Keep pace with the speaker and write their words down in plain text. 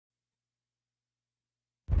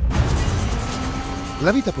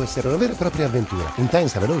La vita può essere una vera e propria avventura,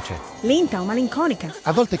 intensa, veloce, lenta o malinconica,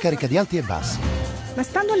 a volte carica di alti e bassi. ma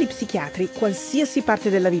stando agli psichiatri, qualsiasi parte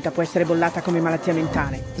della vita può essere bollata come malattia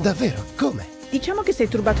mentale. Davvero? Come? Diciamo che sei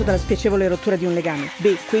turbato dalla spiacevole rottura di un legame.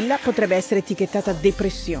 Beh, quella potrebbe essere etichettata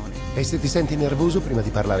depressione. E se ti senti nervoso prima di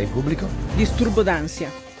parlare in pubblico? Disturbo d'ansia.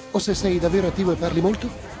 O se sei davvero attivo e parli molto?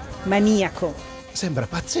 Maniaco. Sembra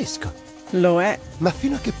pazzesco. Lo è. Ma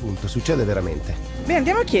fino a che punto succede veramente? Beh,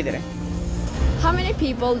 andiamo a chiedere. How many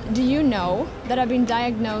people do you know that have been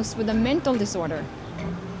diagnosed with a mental disorder?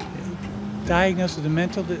 Diagnosed with a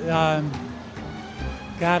mental,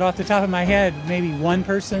 God, off the top of my head, maybe one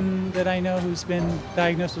person that I know who's been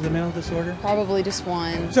diagnosed with a mental disorder. Probably just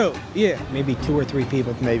one. So, yeah, maybe 2 or 3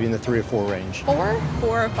 people, maybe in the 3 or 4 range. 4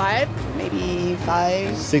 or 5, maybe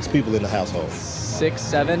 5. 6 people in the household. 6,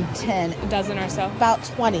 7. 10. A dozen or so. About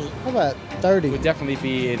 20. How about 30? Would definitely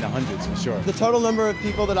be in the hundreds for sure. The total number of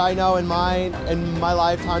people that I know in my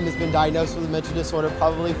lifetime has been diagnosed with a mental disorder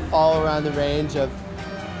probably fall around the range of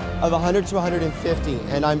 100 to 150,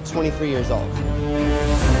 and I'm 23 years old.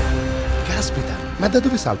 Caspita, ma da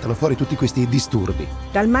dove saltano fuori tutti questi disturbi?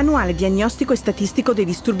 Dal Manuale Diagnostico e Statistico dei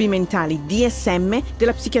Disturbi Mentali, DSM,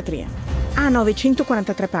 della Psichiatria. Ha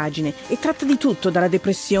 943 pagine e tratta di tutto, dalla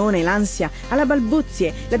depressione, l'ansia, alla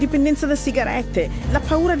balbuzie, la dipendenza da sigarette, la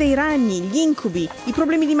paura dei ragni, gli incubi, i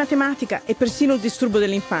problemi di matematica e persino il disturbo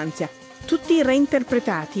dell'infanzia. Tutti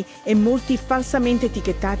reinterpretati e molti falsamente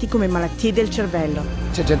etichettati come malattie del cervello.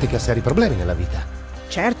 C'è gente che ha seri problemi nella vita.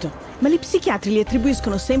 Certo, ma gli psichiatri li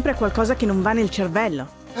attribuiscono sempre a qualcosa che non va nel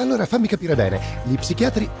cervello. Allora fammi capire bene, gli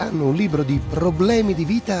psichiatri hanno un libro di problemi di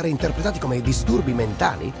vita reinterpretati come disturbi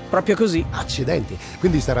mentali? Proprio così. Accidenti,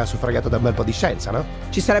 quindi sarà suffragato da un bel po' di scienza, no?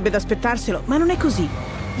 Ci sarebbe da aspettarselo, ma non è così.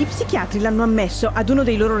 Gli psichiatri l'hanno ammesso ad uno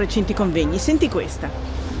dei loro recenti convegni. Senti questa.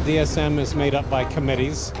 DSM is made up by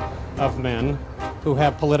committees of men who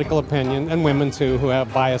have political opinion, and women too, who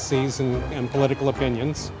have biases and political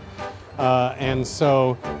opinions. And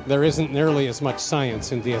so there isn't nearly as much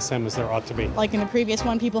science in DSM as there ought to be. Like in the previous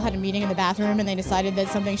one, people had a meeting in the bathroom and they decided that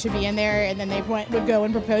something should be in there, and then they would go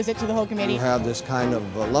and propose it to the whole committee. You have this kind of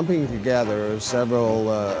lumping together of several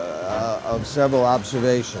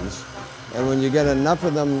observations, and when you get enough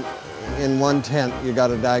of them in one tent, you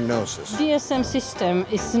got a diagnosis. DSM system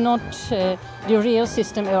is not the real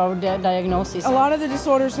system of diagnosis. A lot of the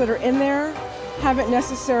disorders that are in there haven't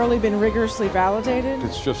necessarily been rigorously validated.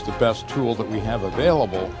 It's just the best tool that we have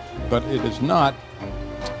available, but it is not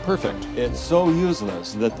perfect. It's so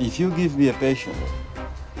useless that if you give me a patient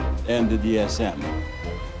and the DSM,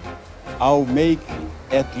 I'll make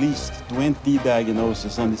at least 20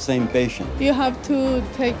 diagnoses on the same patient. You have to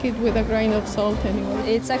take it with a grain of salt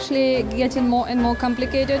anyway. It's actually getting more and more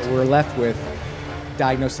complicated. We're left with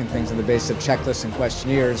diagnosing things on the basis of checklists and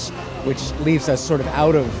questionnaires, which leaves us sort of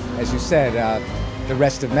out of, as you said, the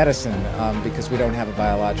rest of medicine because we don't have a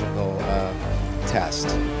biological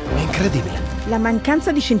test. Incredibile. La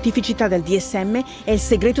mancanza di scientificità del DSM è il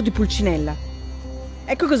segreto di Pulcinella.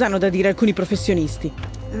 Ecco cosa hanno da dire alcuni professionisti.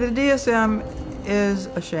 The DSM is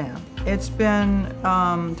a sham. It's been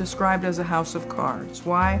described as a house of cards.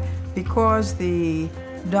 Why? Because the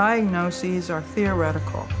diagnoses are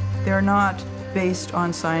theoretical. They're not based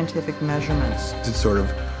on scientific measurements. It's sort of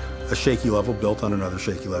a shaky level built on another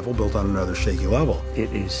shaky level, built on another shaky level. It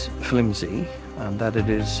is flimsy and that it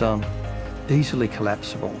is easily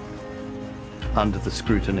collapsible under the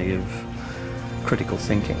scrutiny of critical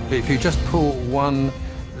thinking. If you just pull one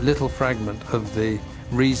little fragment of the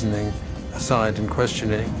reasoning aside and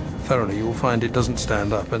question it thoroughly, you'll find it doesn't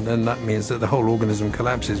stand up, and then that means that the whole organism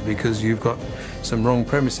collapses because you've got some wrong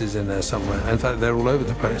premises in there somewhere. In fact, they're all over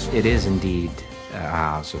the place. It is indeed a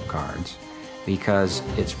house of cards because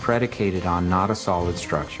it's predicated on not a solid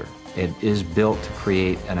structure. It is built to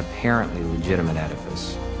create an apparently legitimate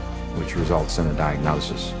edifice, which results in a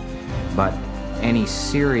diagnosis. But any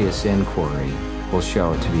serious inquiry will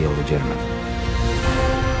show it to be illegitimate.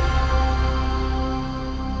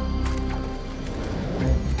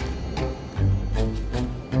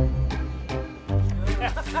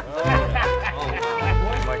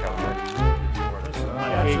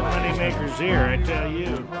 Here, I tell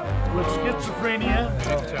you. With schizophrenia?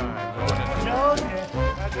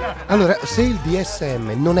 Allora, se il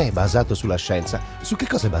DSM non è basato sulla scienza, su che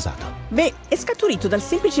cosa è basato? Beh, è scaturito dal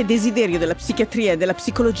semplice desiderio della psichiatria e della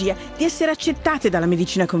psicologia di essere accettate dalla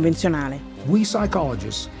medicina convenzionale. We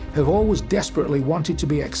psychologists have always desperately wanted to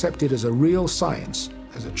be accepted as a real science,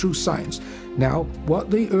 as a true science. Now, what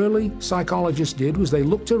the early psychologists did was they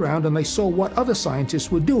looked around and they saw what other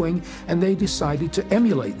scientists were doing and they decided to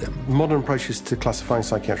emulate them. Modern approaches to classifying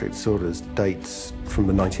psychiatric disorders dates from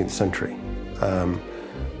the 19th century.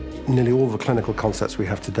 Nearly all the clinical concepts we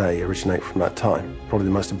have today originate from that time. Probably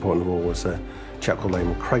the most important of all was a chap called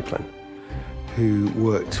Emil Kraepelin, who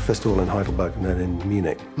worked first of all in Heidelberg and then in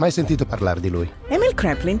Munich. Mai sentito parlare di lui? Emil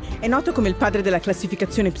Kraepelin è noto come il padre della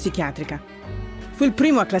classificazione psichiatrica. Fu il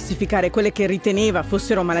primo a classificare quelle che riteneva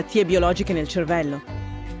fossero malattie biologiche nel cervello.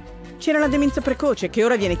 C'era la demenza precoce, che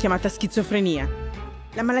ora viene chiamata schizofrenia,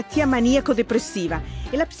 la malattia maniaco-depressiva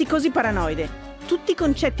e la psicosi paranoide, tutti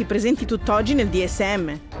concetti presenti tutt'oggi nel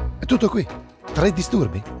DSM. È tutto qui? 3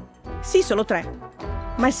 disturbi? Sì, solo 3.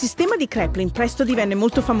 Ma il sistema di Kraepelin presto divenne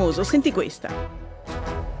molto famoso. Senti questa.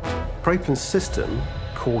 Kraepelin's system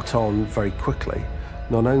caught on very quickly,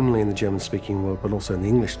 not only in the German-speaking world, but also in the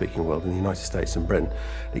English-speaking world, in the United States and Britain.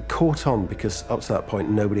 It caught on because up to that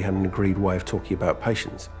point, nobody had an agreed way of talking about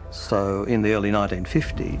patients. So in the early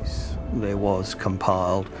 1950s, there was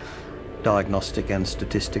compiled Diagnostic and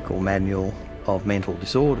Statistical Manual of Mental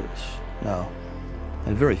Disorders. Now,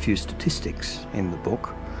 there are very few statistics in the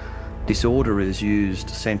book. Disorder is used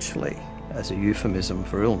essentially as a euphemism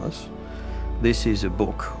for illness. This is a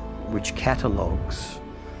book which catalogues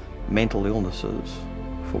mental illnesses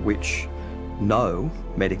for which no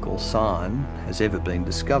medical sign has ever been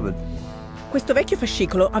discovered. Questo vecchio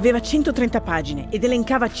fascicolo aveva 130 pagine ed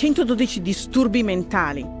elencava 112 disturbi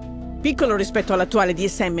mentali. Piccolo rispetto all'attuale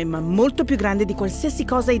DSM, ma molto più grande di qualsiasi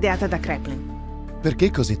cosa ideata da Kraepelin. Perché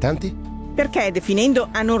così tanti? Perché, definendo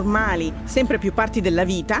anormali sempre più parti della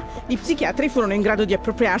vita, gli psichiatri furono in grado di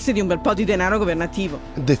appropriarsi di un bel po' di denaro governativo.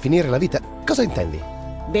 Definire la vita? Cosa intendi?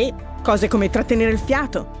 Beh, cose come trattenere il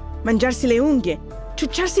fiato, mangiarsi le unghie,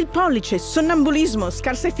 ciucciarsi il pollice, sonnambulismo,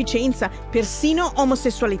 scarsa efficienza, persino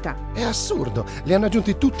omosessualità. È assurdo! Li hanno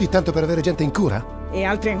aggiunti tutti tanto per avere gente in cura? E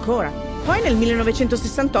altri ancora. Poi nel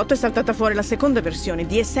 1968 è saltata fuori la seconda versione,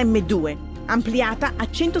 DSM-2, ampliata a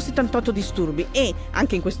 178 disturbi e,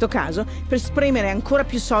 anche in questo caso, per spremere ancora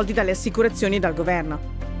più soldi dalle assicurazioni e dal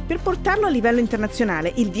governo. Per portarlo a livello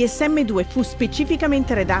internazionale, il DSM-2 fu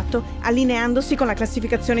specificamente redatto allineandosi con la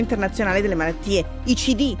Classificazione Internazionale delle Malattie,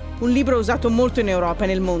 ICD, un libro usato molto in Europa e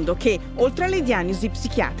nel mondo che, oltre alle diagnosi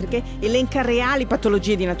psichiatriche, elenca reali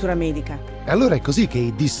patologie di natura medica. Allora è così che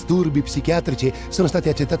i disturbi psichiatrici sono stati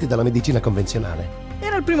accettati dalla medicina convenzionale.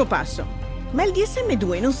 Era il primo passo, ma il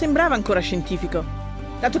DSM-2 non sembrava ancora scientifico,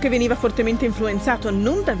 dato che veniva fortemente influenzato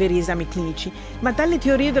non da veri esami clinici, ma dalle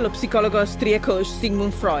teorie dello psicologo austriaco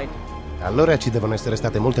Sigmund Freud. Allora ci devono essere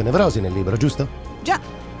state molte nevrosi nel libro, giusto? Già,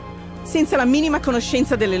 senza la minima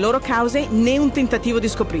conoscenza delle loro cause né un tentativo di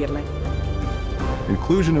scoprirle.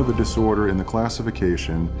 Inclusion of a disorder in the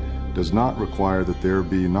classification does not require that there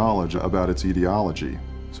be knowledge about its etiology.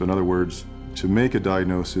 So in other words, to make a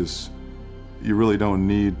diagnosis, you really don't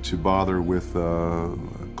need to bother with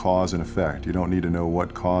cause and effect. You don't need to know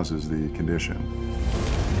what causes the condition.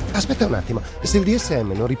 Aspetta un attimo, se il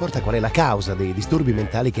DSM non riporta qual è la causa dei disturbi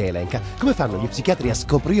mentali che elenca, come fanno gli psichiatri a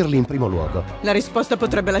scoprirli in primo luogo? La risposta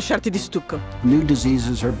potrebbe lasciarti di stucco. New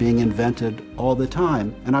diseases are being invented all the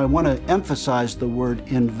time, and I want to emphasize the word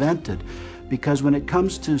invented, because when it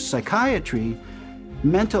comes to psychiatry,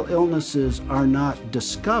 mental illnesses are not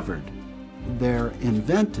discovered. They're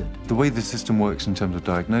invented. The way the system works in terms of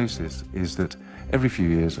diagnosis is that every few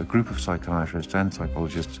years a group of psychiatrists and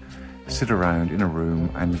psychologists sit around in a room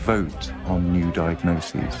and vote on new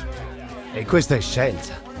diagnoses. E questa è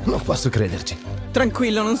scienza. Non posso crederci.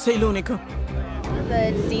 Tranquillo, non sei l'unico.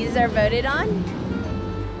 The diseases are voted on?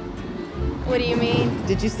 What do you mean?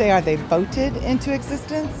 Did you say, are they voted into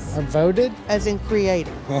existence? Are voted? As in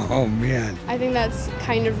created. Oh, man. I think that's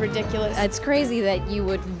kind of ridiculous. It's crazy that you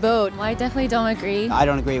would vote. I definitely don't agree. I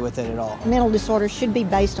don't agree with it at all. Mental disorders should be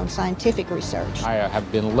based on scientific research. I have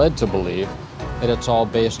been led to believe that it's all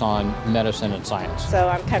based on medicine and science. So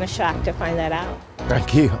I'm kind of shocked to find that out.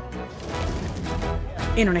 Anch'io.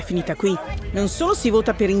 E non è finita qui. Non solo si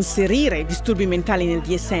vota per inserire i disturbi mentali nel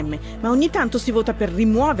DSM, ma ogni tanto si vota per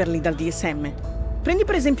rimuoverli dal DSM. Prendi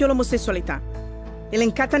per esempio l'omosessualità,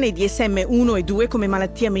 elencata nei DSM 1 e 2 come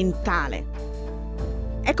malattia mentale.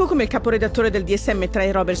 Ecco come il caporedattore del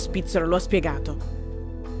DSM-3, Robert Spitzer, lo ha spiegato.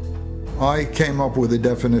 I came up with a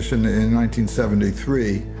definition in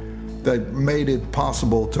 1973 that made it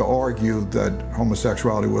possible to argue that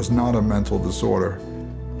homosexuality was not a mental disorder.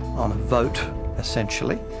 On a vote,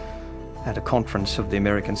 essentially, at a conference of the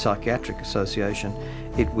American Psychiatric Association,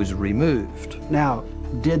 it was removed. Now,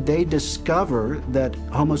 did they discover that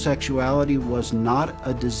homosexuality was not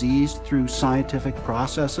a disease through scientific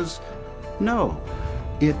processes? No.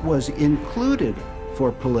 It was included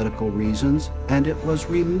for political reasons, and it was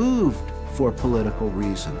removed for political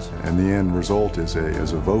reasons. And the end result is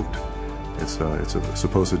a vote. It's a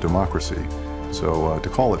supposed democracy. So to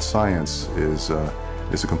call it science is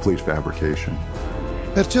is a complete fabrication.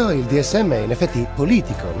 Perciò il DSM è in effetti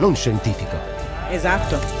politico, non scientifico.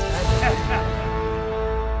 Esatto.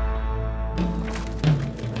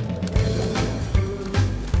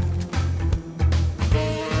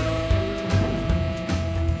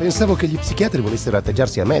 Pensavo che gli psichiatri volessero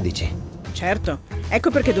atteggiarsi a medici. Certo, ecco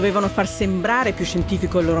perché dovevano far sembrare più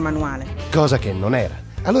scientifico il loro manuale. Cosa che non era.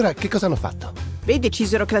 Allora, che cosa hanno fatto? Beh,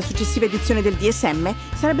 decisero che la successiva edizione del DSM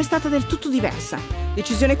sarebbe stata del tutto diversa.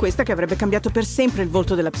 Decisione questa che avrebbe cambiato per sempre il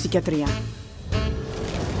volto della psichiatria.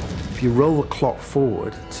 If you roll the clock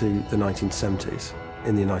forward to the 1970s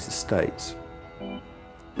in the United States,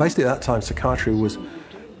 basically at that time psychiatry was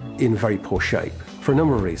in very poor shape for a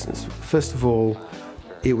number of reasons. First of all,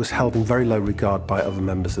 it was held in very low regard by other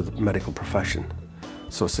members of the medical profession.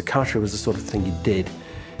 So psychiatry was the sort of thing you did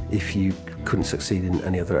if you couldn't succeed in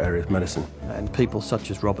any other area of medicine. And people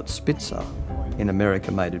such as Robert Spitzer in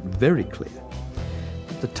America made it very clear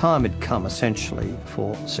that the time had come essentially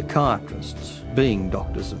for psychiatrists, being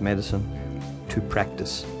doctors of medicine, to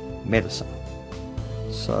practice medicine.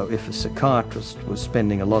 So if a psychiatrist was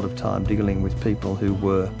spending a lot of time dealing with people who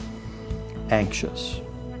were anxious,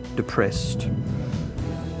 depressed,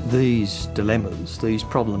 these dilemmas, these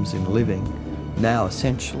problems in living, now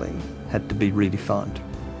essentially had to be redefined.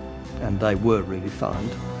 And they were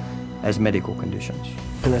redefined as medical conditions.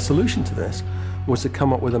 And their solution to this was to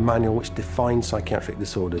come up with a manual which defined psychiatric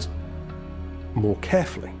disorders more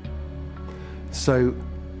carefully. So,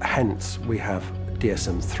 hence, we have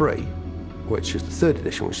DSM-3, which is the third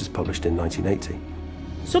edition, which is published in 1980.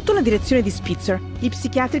 Sotto la direzione di Spitzer, i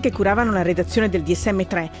psichiatri che curavano la redazione del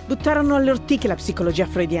DSM-3 buttarono alle ortiche la psicologia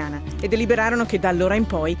freudiana e deliberarono che da allora in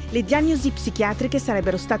poi le diagnosi psichiatriche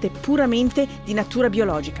sarebbero state puramente di natura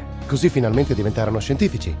biologica. Così finalmente diventarono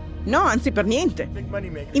scientifici. No, anzi per niente.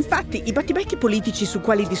 Infatti, i battibecchi politici su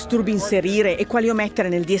quali disturbi inserire e quali omettere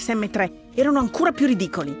nel DSM-3 erano ancora più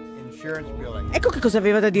ridicoli. Ecco che cosa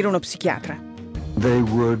aveva da dire uno psichiatra. They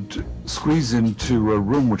would squeeze into a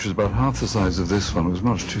room which was about half the size of this one. It was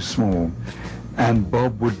much too small. And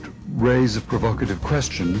Bob would raise a provocative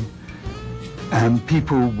question, and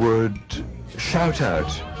people would shout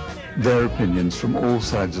out their opinions from all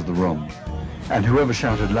sides of the room. And whoever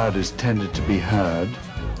shouted loudest tended to be heard.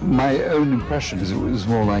 My own impression is it was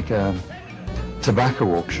more like a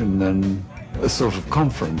tobacco auction than a sort of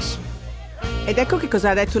conference. Ed ecco che cosa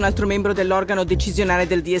ha detto un altro membro dell'organo decisionale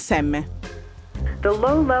del DSM. The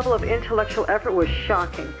low level of intellectual effort was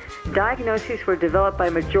shocking. Diagnoses were developed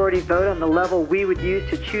by majority vote on the level we would use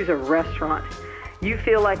to choose a restaurant. You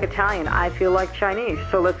feel like Italian, I feel like Chinese,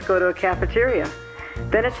 so let's go to a cafeteria.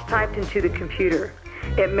 Then it's typed into the computer.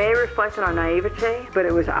 It may reflect on our naivete, but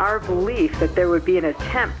it was our belief that there would be an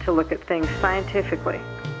attempt to look at things scientifically.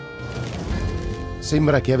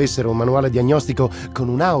 Sembra che avessero un manuale diagnostico con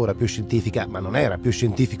un'aura più scientifica, ma non era più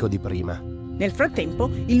scientifico di prima. Nel frattempo,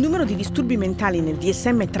 il numero di disturbi mentali nel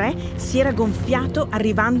DSM-3 si era gonfiato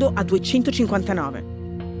arrivando a 259.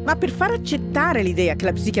 Ma per far accettare l'idea che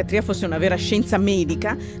la psichiatria fosse una vera scienza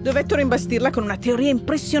medica, dovettero imbastirla con una teoria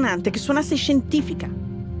impressionante che suonasse scientifica.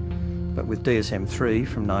 But with DSM-3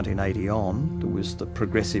 from 1980 on, there was the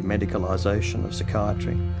progressive medicalization of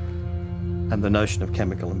psychiatry, and the notion of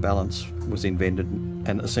chemical imbalance was invented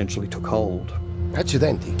and essentially took hold.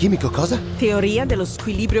 Accidenti, chimico cosa? Teoria dello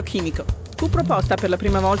squilibrio chimico. Fu proposta per la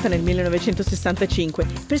prima volta nel 1965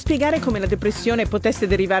 per spiegare come la depressione potesse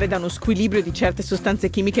derivare da uno squilibrio di certe sostanze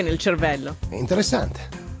chimiche nel cervello.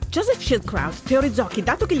 Interessante. Joseph Schildkraut teorizzò che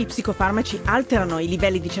dato che gli psicofarmaci alterano i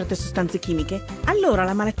livelli di certe sostanze chimiche, allora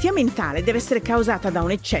la malattia mentale deve essere causata da un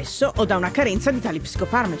eccesso o da una carenza di tali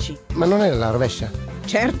psicofarmaci. Ma non è la rovescia?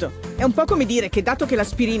 Certo, è un po' come dire che dato che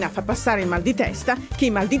l'aspirina fa passare il mal di testa, che i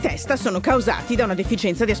mal di testa sono causati da una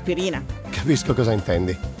deficienza di aspirina. Capisco cosa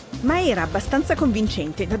intendi. Ma era abbastanza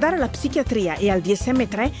convincente da dare alla psichiatria e al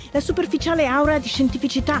DSM-3 la superficiale aura di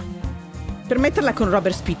scientificità. Per metterla con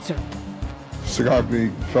Robert Spitzer.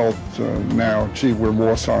 Psychiatry felt now, gee, we're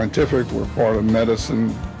more scientific, we're part of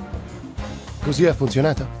medicine. Così ha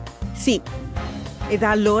funzionato? Sì. E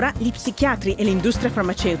da allora gli psichiatri e l'industria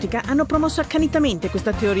farmaceutica hanno promosso accanitamente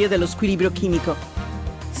questa teoria dello squilibrio chimico,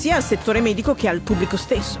 sia al settore medico che al pubblico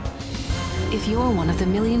stesso. If you're one of the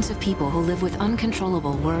millions of people who live with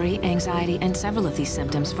uncontrollable worry, anxiety, and several of these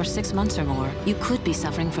symptoms for 6 months or more, you could be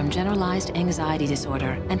suffering from generalized anxiety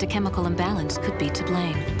disorder, and a chemical imbalance could be to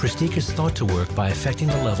blame. Pristique is thought to work by affecting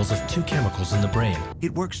the levels of 2 chemicals in the brain.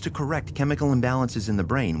 It works to correct chemical imbalances in the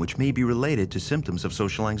brain, which may be related to symptoms of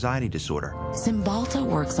social anxiety disorder. Cymbalta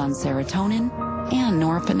works on serotonin, and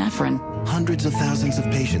norepinephrine. Hundreds of thousands of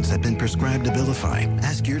patients have been prescribed Abilify.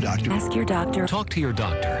 Ask your doctor. Ask your doctor. Talk to your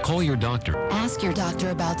doctor. Call your doctor. Ask your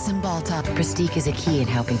doctor about Cymbalta. Prestige is a key in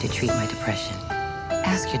helping to treat my depression.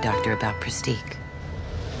 Ask your doctor about Prestige.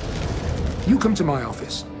 You come to my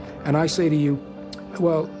office, and I say to you,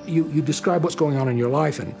 well, you describe what's going on in your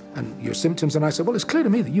life and your symptoms, and I say, well, it's clear to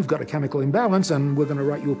me that you've got a chemical imbalance, and we're going to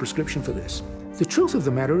write you a prescription for this. The truth of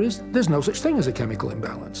the matter is, there's no such thing as a chemical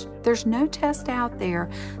imbalance. There's no test out there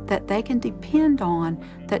that they can depend on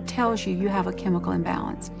that tells you you have a chemical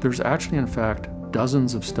imbalance. There's actually, in fact,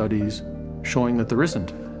 dozens of studies showing that there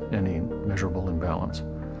isn't any measurable imbalance.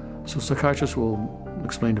 So psychiatrists will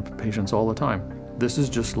explain to patients all the time, this is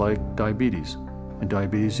just like diabetes. In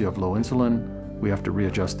diabetes, you have low insulin, we have to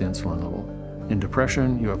readjust the insulin level. In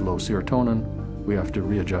depression, you have low serotonin, we have to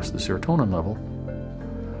readjust the serotonin level.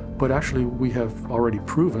 But actually, we have already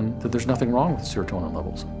proven that there's nothing wrong with serotonin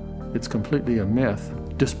levels. It's completely a myth,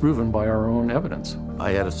 disproven by our own evidence.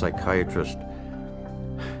 I had a psychiatrist.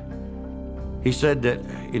 He said that,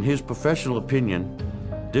 in his professional opinion,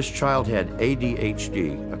 this child had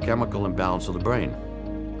ADHD, a chemical imbalance of the brain.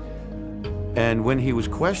 And when he was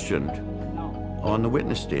questioned on the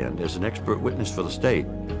witness stand as an expert witness for the state,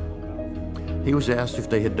 he was asked if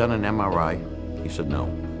they had done an MRI. He said no.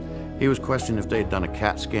 He was questioned if they had done a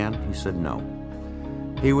CAT scan. He said no.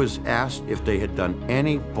 He was asked if they had done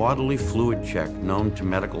any bodily fluid check known to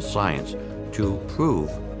medical science to prove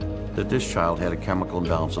that this child had a chemical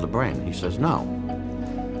imbalance of the brain. He says no.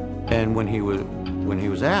 And when he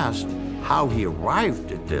was asked how he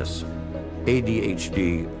arrived at this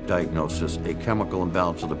ADHD diagnosis, a chemical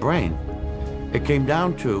imbalance of the brain, it came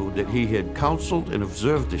down to that he had counseled and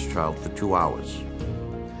observed this child for 2 hours,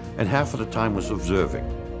 and half of the time was observing.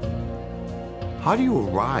 How do you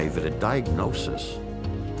arrive at a diagnosis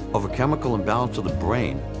of a chemical imbalance of the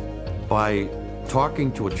brain by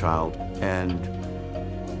talking to a child and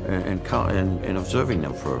observing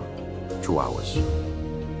them for 2 hours?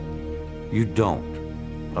 You don't,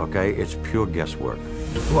 okay? It's pure guesswork.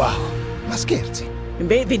 Wow, ma scherzi?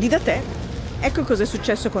 Beh, vedi da te. Ecco cosa è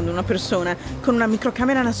successo quando una persona con una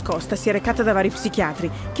microcamera nascosta si è recata da vari psichiatri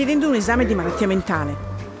chiedendo un esame di malattia mentale.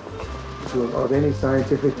 Of any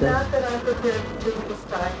scientific test? Not that I'm prepared to do this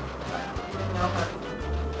time.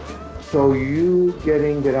 So you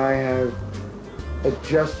getting that I have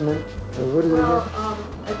adjustment, what is it?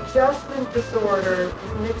 Adjustment disorder,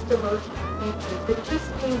 mixed emotional thinking. It just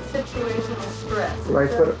means situational stress. Right,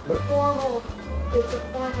 it's a formal diagnosis.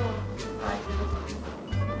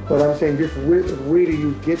 But I'm saying, just where do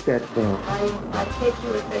you get that from? I take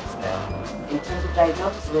you at face value. In terms of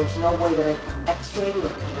diagnosis, there's no way that I can x-ray or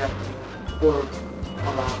project or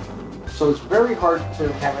allow. So it's very hard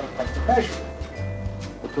to have anything to measure,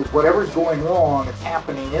 because whatever's going wrong, it's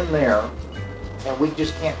happening in there, and we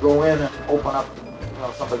just can't go in and open up,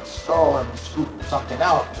 somebody's skull and scoop something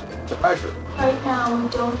out to measure. Right now, we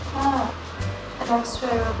don't have an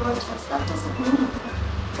X-ray or a blood test. That doesn't mean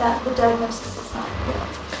that the diagnosis is not real.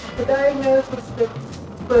 The diagnosis is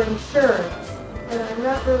for insurance, and I'm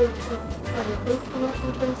not really trying to think too much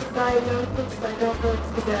in terms of diagnosis. I don't really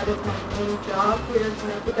see that as my main job here, to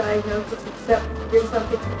make a diagnosis, except to give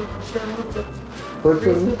something to the insurance that's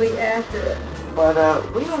reasonably accurate. But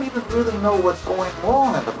we don't even really know what's going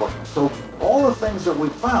wrong in the book. So all the things that we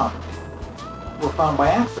found were found by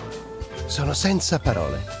accident. Sono senza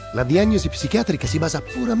parole. La diagnosi psichiatrica si basa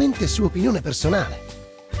puramente su opinione personale.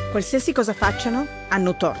 Qualsiasi cosa facciano,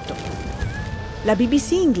 hanno torto. La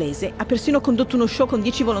BBC inglese ha persino condotto uno show con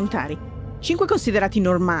 10 volontari, 5 considerati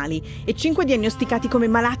normali e 5 diagnosticati come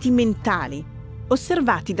malati mentali,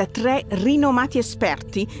 osservati da 3 rinomati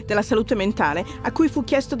esperti della salute mentale a cui fu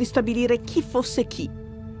chiesto di stabilire chi fosse chi.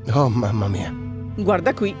 Oh, mamma mia.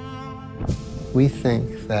 Guarda qui. We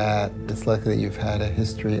think that it's likely that you've had a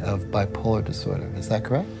history of bipolar disorder. Is that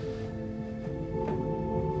correct?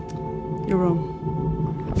 You're wrong.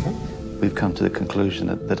 Okay. We've come to the conclusion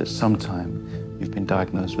that at some time you've been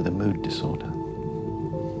diagnosed with a mood disorder.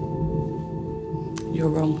 You're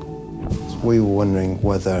wrong. We were wondering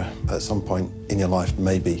whether at some point in your life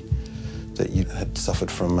maybe that you had suffered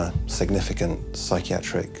from a significant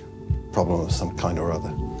psychiatric problem of some kind or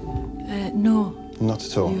other. No. Not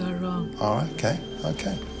at all? You are wrong. All right,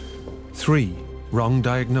 okay. 3 wrong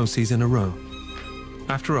diagnoses in a row.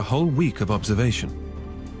 After a whole week of observation,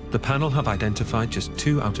 the panel have identified just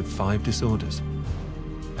 2 out of 5 disorders.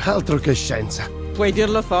 Altro che scienza. Puoi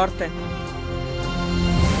dirlo forte.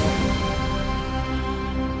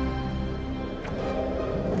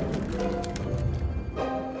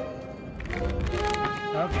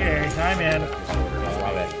 Okay, time in.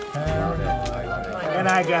 And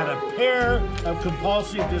I got a pair of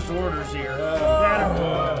compulsive disorders here.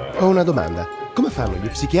 Ho una domanda. Come fanno gli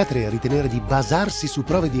psichiatri a ritenere di basarsi su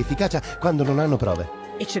prove di efficacia quando non hanno prove?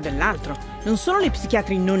 E c'è dell'altro. Non solo gli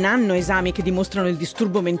psichiatri non hanno esami che dimostrano il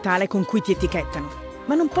disturbo mentale con cui ti etichettano,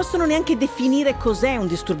 ma non possono neanche definire cos'è un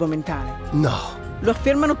disturbo mentale. No. Lo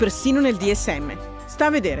affermano persino nel DSM. Sta a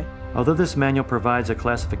vedere. Although this manual provides a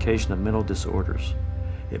classification of mental disorders,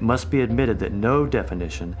 it must be admitted that no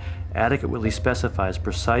definition adequately specifies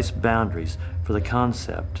precise boundaries for the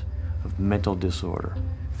concept of mental disorder.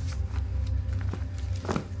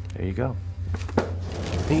 There you go.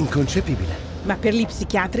 Inconcepibile. Ma per gli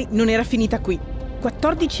psichiatri non era finita qui.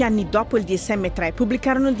 14 anni dopo il DSM-3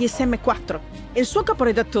 pubblicarono il DSM-4 e il suo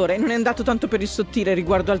caporedattore non è andato tanto per il sottile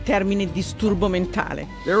riguardo al termine disturbo mentale.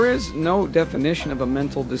 There is no definition of a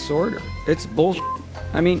mental disorder. It's bullshit.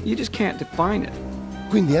 I mean, you just can't define it.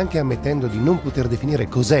 Quindi anche ammettendo di non poter definire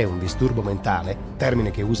cos'è un disturbo mentale,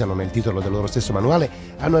 termine che usano nel titolo del loro stesso manuale,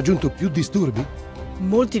 hanno aggiunto più disturbi?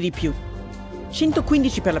 Molti di più.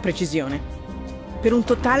 115 per la precisione, per un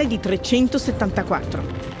totale di 374.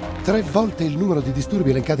 3 volte il numero di disturbi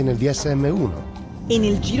elencati nel DSM-1. E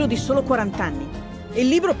nel giro di solo 40 anni. E il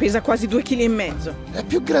libro pesa quasi 2,5 kg. È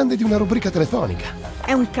più grande di una rubrica telefonica.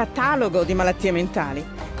 È un catalogo di malattie mentali,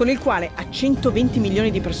 con il quale a 120 milioni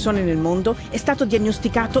di persone nel mondo è stato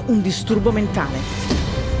diagnosticato un disturbo mentale.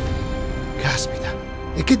 Caspita.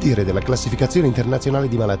 E che dire della Classificazione Internazionale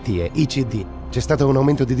di Malattie, ICD? C'è stato un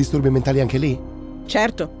aumento di disturbi mentali anche lì?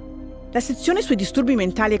 Certo. La sezione sui disturbi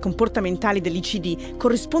mentali e comportamentali dell'ICD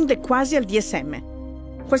corrisponde quasi al DSM.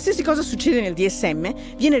 Qualsiasi cosa succede nel DSM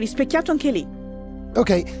viene rispecchiato anche lì.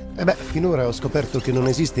 Ok, finora ho scoperto che non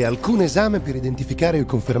esiste alcun esame per identificare o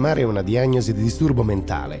confermare una diagnosi di disturbo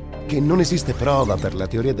mentale, che non esiste prova per la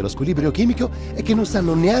teoria dello squilibrio chimico e che non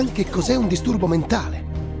sanno neanche cos'è un disturbo mentale.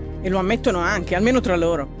 E lo ammettono anche, almeno tra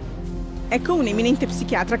loro. Ecco un eminente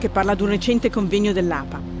psichiatra che parla ad un recente convegno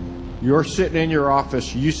dell'APA. You're sitting in your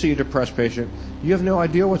office, you see a depressed patient, you have no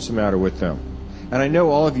idea what's the matter with them. And I know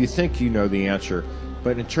all of you think you know the answer,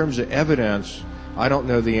 but in terms of evidence, I don't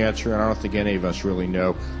know the answer and I don't think any of us really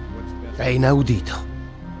know. È inaudito.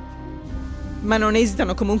 Ma non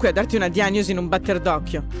esitano comunque a darti una diagnosi in un batter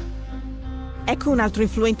d'occhio. Ecco un altro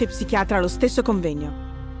influente psichiatra allo stesso convegno.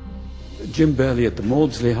 Jim Burley at the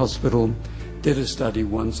Maudsley Hospital did a study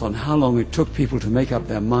once on how long it took people to make up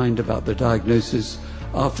their mind about the diagnosis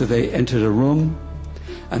after they entered a room,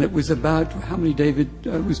 and it was about, how many, David?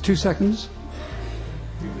 It was 2 seconds?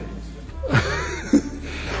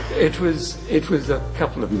 It was a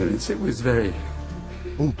couple of minutes. It was very...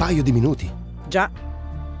 Un paio di minuti. Già.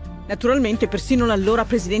 Naturalmente persino l'allora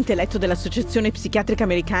presidente eletto dell'Associazione Psichiatrica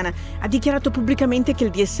Americana ha dichiarato pubblicamente che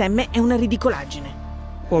il DSM è una ridicolaggine.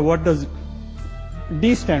 Well, what does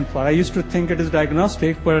D stand for? I used to think it is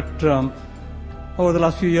diagnostic, but over the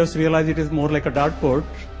last few years realized it is more like a dartboard.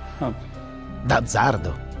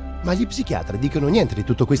 D'azzardo. Ma gli psichiatri dicono niente di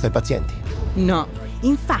tutto questo ai pazienti? No,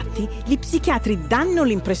 infatti gli psichiatri danno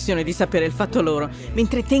l'impressione di sapere il fatto loro,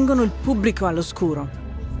 mentre tengono il pubblico all'oscuro.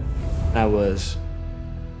 I was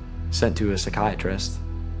sent to a psychiatrist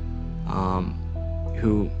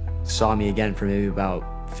who saw me again for maybe about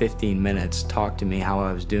 15 minutes, talked to me how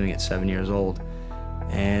I was doing at 7 years old,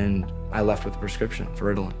 and I left with a prescription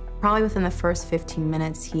for Ritalin. Probably within the first 15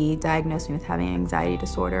 minutes, he diagnosed me with having an anxiety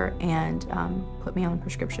disorder and put me on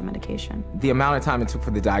prescription medication. The amount of time it took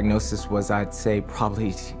for the diagnosis was, I'd say,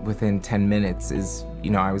 probably within 10 minutes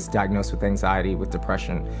I was diagnosed with anxiety, with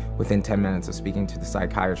depression, within 10 minutes of speaking to the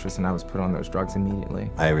psychiatrist, and I was put on those drugs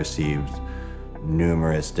immediately. I received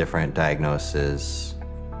numerous different diagnoses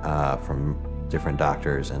from different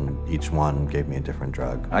doctors, and each one gave me a different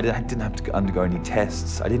drug. I didn't have to undergo any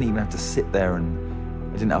tests. I didn't even have to sit there and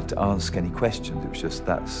I didn't have to ask any questions. It was just,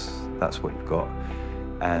 that's what you've got,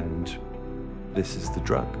 and this is the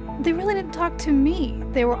drug. They really didn't talk to me.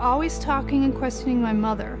 They were always talking and questioning my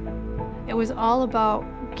mother. It was all about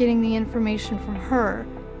getting the information from her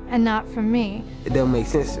and not from me. It doesn't make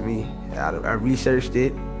sense to me. I researched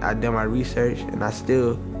it, I've done my research, and I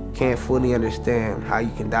still can't fully understand how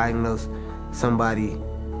you can diagnose somebody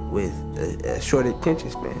with a short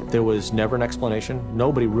attention span. There was never an explanation.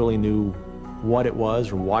 Nobody really knew what it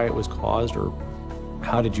was or why it was caused or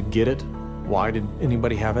how did you get it, why did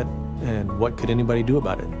anybody have it, and what could anybody do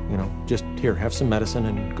about it? You know, just here, have some medicine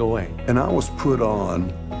and go away. And I was put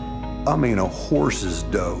on, a horse's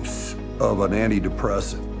dose of an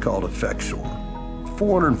antidepressant called Effexor,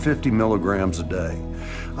 450 milligrams a day.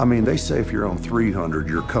 They say if you're on 300,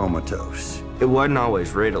 you're comatose. It wasn't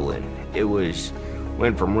always Ritalin. It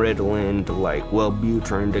went from Ritalin to like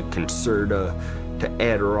Wellbutrin to Concerta to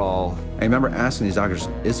Adderall. I remember asking these doctors,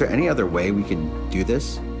 is there any other way we can do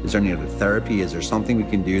this? Is there any other therapy? Is there something we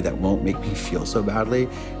can do that won't make me feel so badly,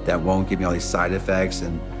 that won't give me all these side effects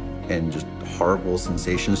and just horrible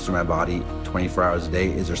sensations through my body 24 hours a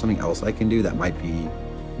day? Is there something else I can do that might be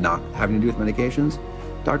not having to do with medications?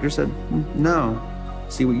 Doctor said, no.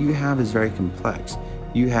 See, what you have is very complex.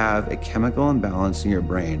 You have a chemical imbalance in your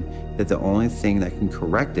brain that the only thing that can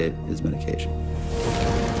correct it is medication.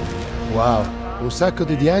 Wow, un sacco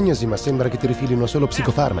di diagnosi, ma sembra che ti rifilino solo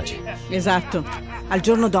psicofarmaci. Esatto. Al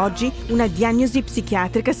giorno d'oggi una diagnosi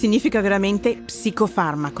psichiatrica significa veramente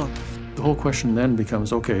psicofarmaco. The whole question then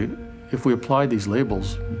becomes, okay, if we apply these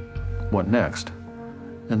labels, what next?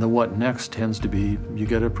 And the what next tends to be, you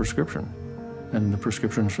get a prescription. And the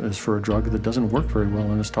prescription is for a drug that doesn't work very well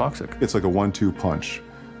and is toxic. It's like a 1-2 punch.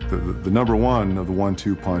 The number one of the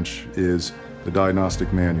 1-2 punch is the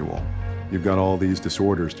diagnostic manual. You've got all these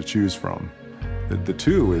disorders to choose from. The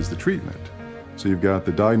two is the treatment. So you've got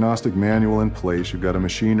the diagnostic manual in place, you've got a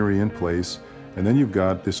machinery in place, and then you've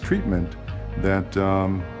got this treatment that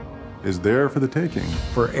is there for the taking.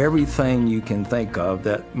 For everything you can think of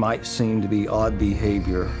that might seem to be odd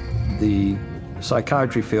behavior, the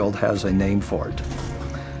psychiatry field has a name for it.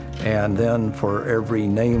 And then for every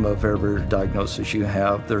name of every diagnosis you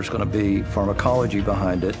have, there's going to be pharmacology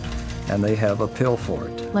behind it, and they have a pill for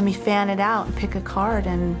it. Let me fan it out and pick a card,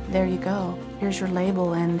 and there you go. Here's your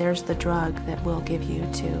label, and there's the drug that we'll give you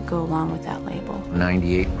to go along with that label.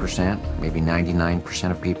 98%, maybe 99%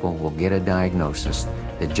 of people will get a diagnosis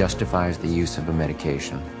that justifies the use of a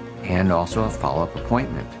medication and also a follow-up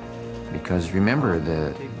appointment. Because remember,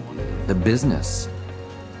 the business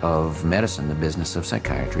of medicine, the business of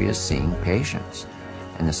psychiatry, is seeing patients.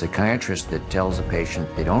 And the psychiatrist that tells a patient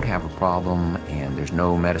they don't have a problem and there's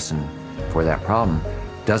no medicine for that problem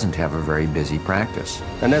doesn't have a very busy practice.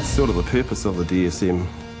 And that's sort of the purpose of the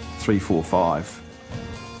DSM-345,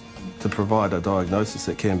 to provide a diagnosis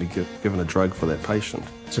that can be given a drug for that patient.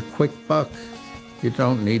 It's a quick buck. You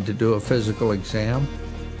don't need to do a physical exam.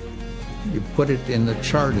 You put it in the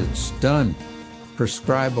chart, it's done.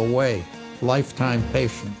 Prescribe away. Lifetime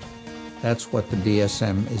patient. That's what the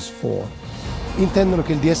DSM is for. Intendono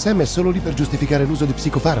che il DSM è solo lì per giustificare l'uso di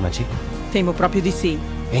psicofarmaci? Temo proprio di sì.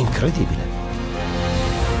 È incredibile.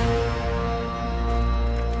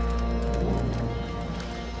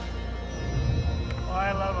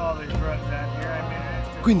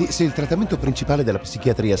 Quindi se il trattamento principale della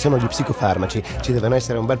psichiatria sono gli psicofarmaci, ci devono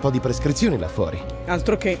essere un bel po' di prescrizioni là fuori.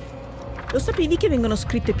 Altro che. Lo sapevi che vengono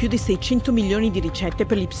scritte più di 600 milioni di ricette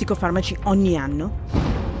per gli psicofarmaci ogni anno?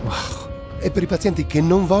 Wow. E per i pazienti che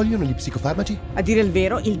non vogliono gli psicofarmaci? A dire il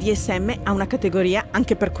vero, il DSM ha una categoria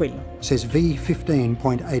anche per quello. Says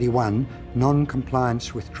V15.81,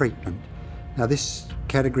 non-compliance with treatment. Now this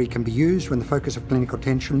category can be used when the focus of clinical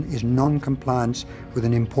attention is non-compliance with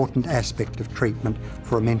an important aspect of treatment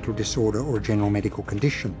for a mental disorder or a general medical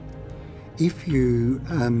condition. If you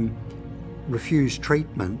refuse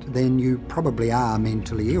treatment, then you probably are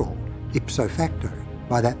mentally ill, ipso facto,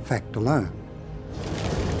 by that fact alone.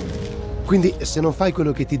 Quindi se non fai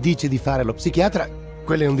quello che ti dice di fare lo psichiatra,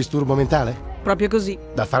 quello è un disturbo mentale? Proprio così.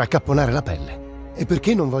 Da far accapponare la pelle. E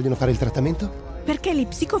perché non vogliono fare il trattamento? Perché gli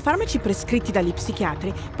psicofarmaci prescritti dagli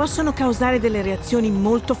psichiatri possono causare delle reazioni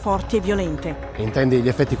molto forti e violente. Intendi gli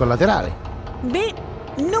effetti collaterali? Beh,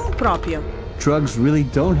 non proprio. Drugs really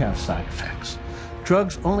don't have side effects.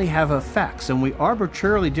 Drugs only have effects, and we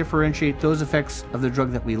arbitrarily differentiate those effects of the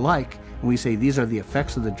drug that we like, and we say these are the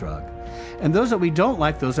effects of the drug. And those that we don't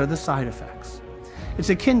like, those are the side effects. It's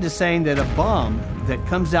akin to saying that a bomb that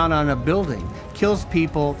comes down on a building kills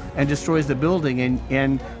people and destroys the building,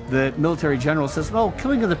 and the military general says, oh,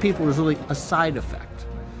 killing of the people is really a side effect.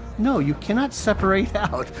 No, you cannot separate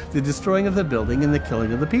out the destroying of the building and the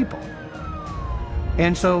killing of the people.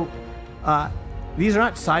 And so these are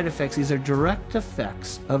not side effects, these are direct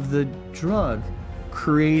effects of the drug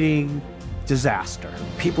creating disaster.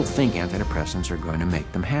 People think antidepressants are going to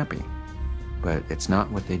make them happy, but it's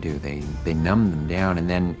not what they do. They numb them down, and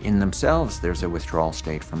then in themselves there's a withdrawal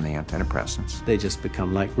state from the antidepressants. They just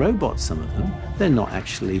become like robots, some of them. They're not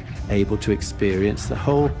actually able to experience the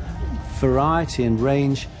whole variety and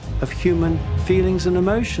range of human feelings and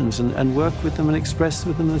emotions and work with them and express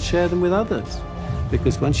with them and share them with others.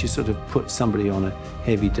 Because once you sort of put somebody on a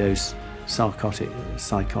heavy dose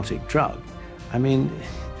psychotic drug, I mean,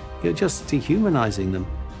 you're just dehumanizing them.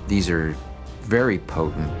 These are very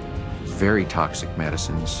potent, very toxic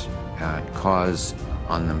medicines, cause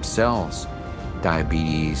on themselves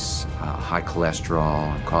diabetes, high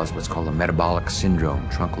cholesterol, cause what's called a metabolic syndrome,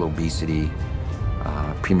 truncal obesity,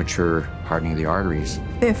 premature hardening of the arteries.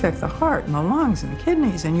 They affect the heart and the lungs and the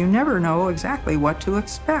kidneys, and you never know exactly what to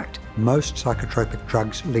expect. Most psychotropic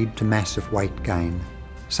drugs lead to massive weight gain.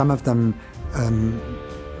 Some of them,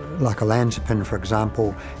 like olanzapine, for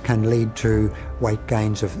example, can lead to weight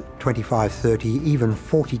gains of 25, 30, even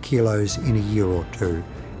 40 kilos in a year or two,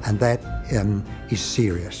 and that is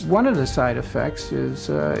serious. One of the side effects is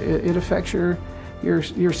it affects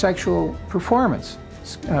your sexual performance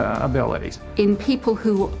abilities. In people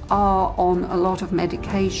who are on a lot of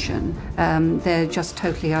medication, they're just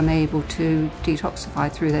totally unable to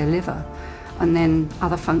detoxify through their liver, and then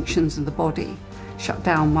other functions of the body shut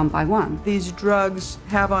down one by one. These drugs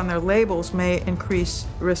have on their labels may increase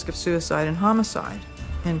risk of suicide and homicide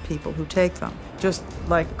in people who take them, just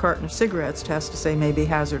like a carton of cigarettes tests to say may be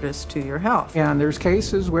hazardous to your health. And there's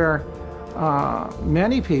cases where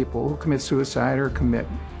many people who commit suicide or commit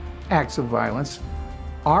acts of violence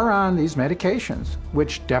are on these medications,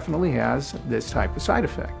 which definitely has this type of side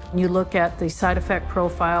effect. You look at the side effect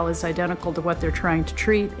profile is identical to what they're trying to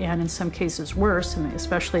treat, and in some cases worse, and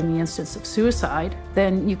especially in the instance of suicide,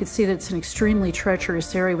 then you can see that it's an extremely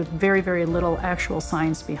treacherous area with very, very little actual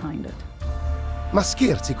science behind it. Ma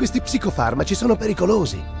scherzi, questi psicofarmaci sono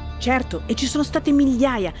pericolosi. Certo, e ci sono state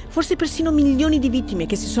migliaia, forse persino milioni di vittime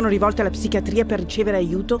che si sono rivolte alla psichiatria per ricevere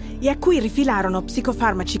aiuto e a cui rifilarono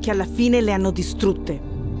psicofarmaci che alla fine le hanno distrutte.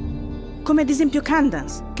 Come ad esempio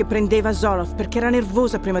Candace, che prendeva Zoloft perché era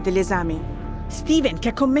nervosa prima degli esami. Steven, che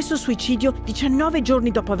ha commesso suicidio 19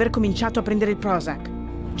 giorni dopo aver cominciato a prendere il Prozac.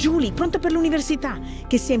 Julie, pronta per l'università,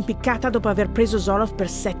 che si è impiccata dopo aver preso Zoloft per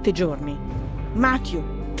 7 giorni. Matthew,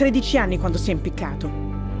 13 anni quando si è impiccato.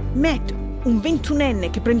 Matt, un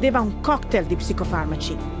 21enne che prendeva un cocktail di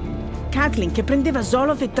psicofarmaci. Kathleen, che prendeva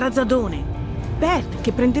Zoloft e Trazadone. Beth,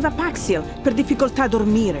 che prendeva Paxil per difficoltà a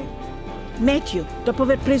dormire. Matthew, dopo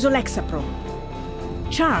aver preso Lexapro.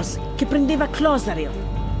 Charles, che prendeva Clozaril.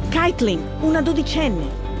 Caitlin, una 12enne.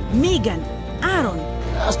 Megan, Aaron.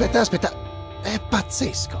 Aspetta, è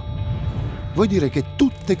pazzesco. Vuoi dire che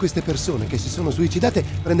tutte queste persone che si sono suicidate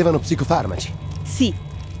prendevano psicofarmaci? Sì,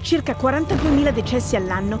 circa 42.000 decessi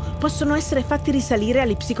all'anno possono essere fatti risalire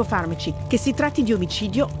agli psicofarmaci, che si tratti di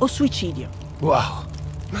omicidio o suicidio. Wow,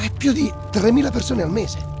 ma è più di 3.000 persone al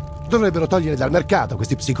mese. Dovrebbero togliere dal mercato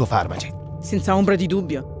questi psicofarmaci. Senza ombra di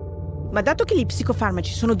dubbio. Ma dato che gli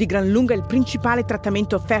psicofarmaci sono di gran lunga il principale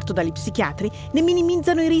trattamento offerto dagli psichiatri, ne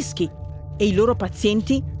minimizzano i rischi e i loro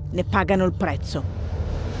pazienti ne pagano il prezzo.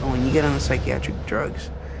 When you get on the psychiatric drugs,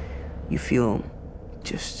 you feel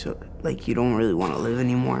just like you don't really want to live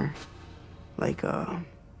anymore. Like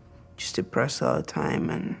just depressed all the time,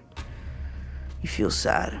 and you feel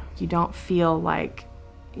sad. You don't feel like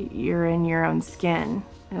you're in your own skin.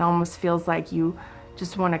 It almost feels like you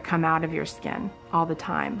just want to come out of your skin all the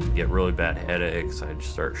time. Get really bad headaches, I'd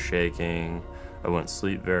start shaking, I wouldn't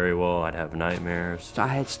sleep very well, I'd have nightmares. I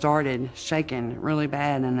had started shaking really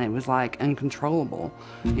bad, and it was like uncontrollable,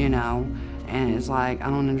 you know, and it's like, I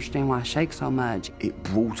don't understand why I shake so much. It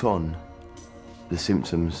brought on the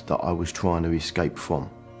symptoms that I was trying to escape from,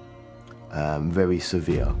 very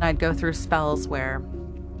severe. I'd go through spells where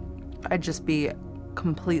I'd just be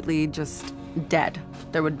completely just dead.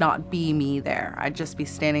 There would not be me there. I'd just be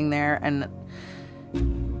standing there and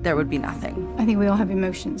there would be nothing. I think we all have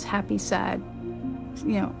emotions, happy, sad,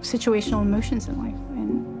 you know, situational emotions in life,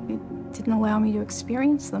 and it didn't allow me to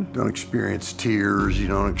experience them. You don't experience tears, you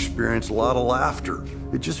don't experience a lot of laughter.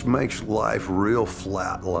 It just makes life real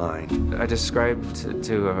flatline. I described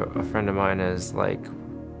to a friend of mine as like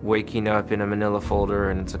waking up in a manila folder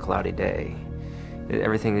and it's a cloudy day.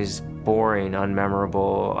 Everything is boring,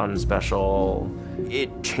 unmemorable, unspecial. It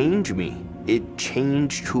changed me. It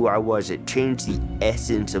changed who I was. It changed the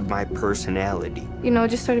essence of my personality. You know, it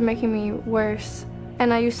just started making me worse.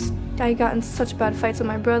 And I got in such bad fights with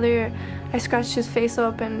my brother. I scratched his face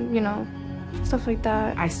up and, you know, stuff like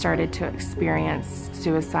that. I started to experience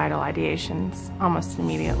suicidal ideations almost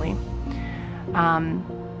immediately. And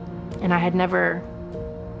I had never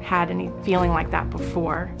had any feeling like that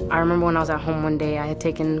before. I remember when I was at home one day, I had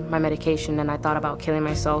taken my medication and I thought about killing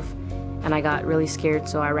myself, and I got really scared,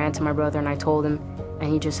 so I ran to my brother and I told him,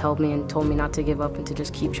 and he just held me and told me not to give up and to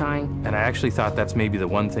just keep trying. And I actually thought that's maybe the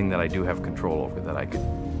one thing that I do have control over, that I could,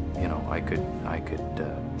 you know, I could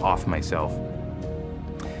off myself,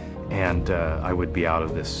 and I would be out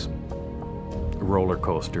of this roller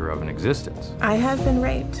coaster of an existence. I have been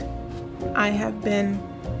raped. I have been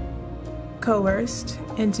coerced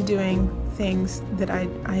into doing things that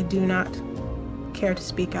I do not care to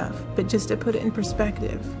speak of. But just to put it in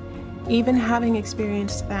perspective, even having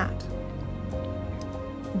experienced that,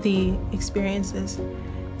 the experiences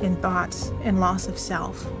in thoughts and loss of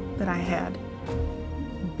self that I had,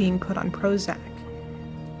 being put on Prozac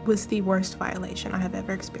was the worst violation I have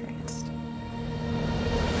ever experienced.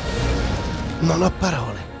 Non ho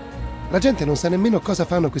parole. La gente non sa nemmeno cosa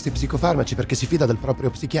fanno questi psicofarmaci perché si fida del proprio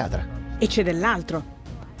psichiatra. E c'è dell'altro.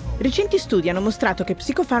 Recenti studi hanno mostrato che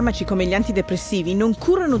psicofarmaci come gli antidepressivi non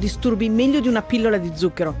curano disturbi meglio di una pillola di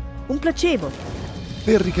zucchero, un placebo.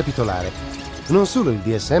 Per ricapitolare, non solo il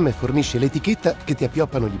DSM fornisce l'etichetta che ti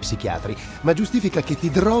appioppano gli psichiatri, ma giustifica che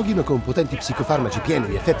ti droghino con potenti psicofarmaci pieni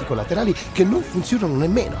di effetti collaterali che non funzionano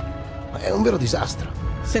nemmeno. È un vero disastro.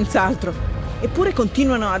 Senz'altro. Eppure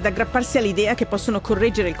continuano ad aggrapparsi all'idea che possono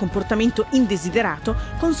correggere il comportamento indesiderato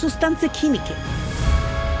con sostanze chimiche.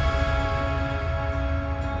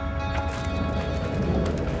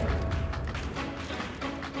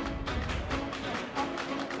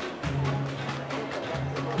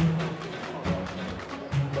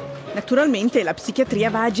 Naturalmente la psichiatria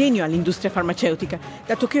va a genio all'industria farmaceutica,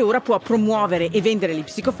 dato che ora può promuovere e vendere gli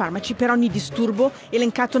psicofarmaci per ogni disturbo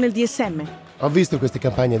elencato nel DSM. Ho visto queste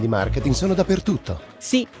campagne di marketing, sono dappertutto.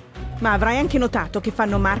 Sì, ma avrai anche notato che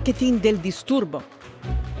fanno marketing del disturbo.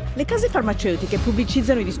 Le case farmaceutiche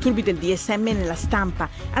pubblicizzano i disturbi del DSM nella stampa,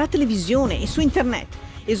 alla televisione e su internet,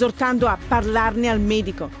 esortando a parlarne al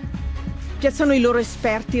medico. Piazzano i loro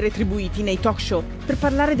esperti retribuiti nei talk show per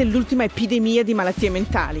parlare dell'ultima epidemia di malattie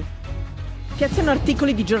mentali. Piazzano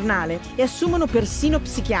articoli di giornale e assumono persino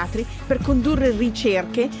psichiatri per condurre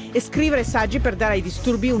ricerche e scrivere saggi per dare ai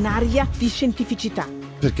disturbi un'aria di scientificità.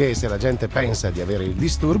 Perché se la gente pensa di avere il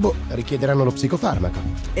disturbo, richiederanno lo psicofarmaco.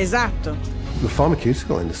 Esatto. The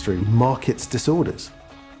pharmaceutical industry markets disorders.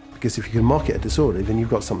 Because if you can market a disorder, then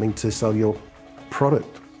you've got something to sell your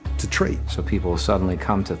product to treat. So people suddenly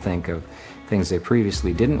come to think of things they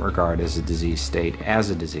previously didn't regard as a disease state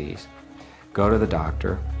as a disease, go to the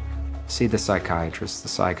doctor, see the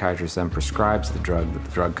psychiatrist then prescribes the drug that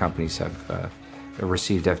the drug companies have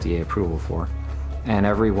received FDA approval for, and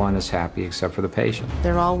everyone is happy except for the patient.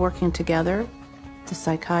 They're all working together, the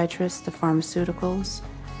psychiatrists, the pharmaceuticals,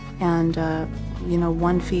 and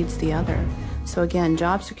one feeds the other. So again,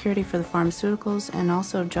 job security for the pharmaceuticals and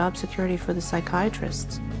also job security for the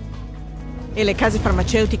psychiatrists. E le case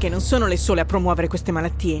farmaceutiche non sono le sole a promuovere queste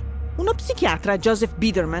malattie. Uno psichiatra, Joseph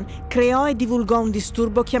Biederman, creò e divulgò un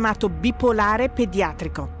disturbo chiamato bipolare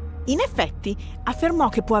pediatrico. In effetti, affermò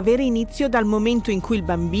che può avere inizio dal momento in cui il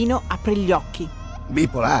bambino apre gli occhi.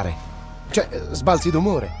 Bipolare? Cioè, sbalzi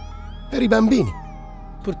d'umore? Per i bambini?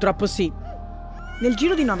 Purtroppo sì. Nel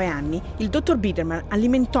giro di 9 anni, il dottor Biederman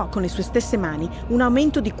alimentò con le sue stesse mani un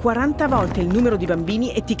aumento di 40 volte il numero di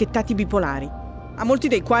bambini etichettati bipolari, a molti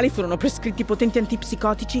dei quali furono prescritti potenti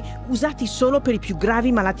antipsicotici usati solo per i più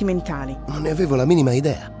gravi malati mentali. Non ne avevo la minima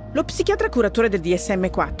idea. Lo psichiatra curatore del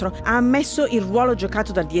DSM-4 ha ammesso il ruolo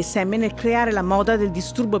giocato dal DSM nel creare la moda del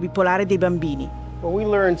disturbo bipolare dei bambini. Well, we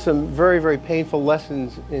learned some very, very painful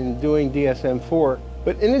lessons in doing DSM-4,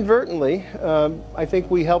 but inadvertently, I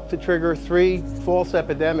think we helped to trigger 3 false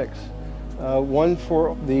epidemics. One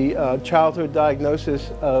for the childhood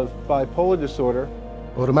diagnosis of bipolar disorder.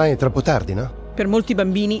 Ormai è troppo tardi, no? Per molti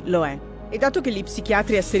bambini lo è. E dato che gli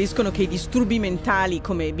psichiatri asseriscono che i disturbi mentali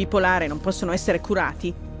come bipolare non possono essere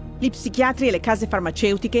curati, gli psichiatri e le case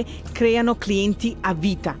farmaceutiche creano clienti a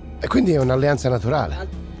vita. E quindi è un'alleanza naturale.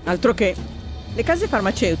 Altro che. Le case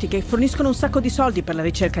farmaceutiche forniscono un sacco di soldi per la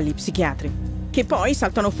ricerca agli psichiatri, che poi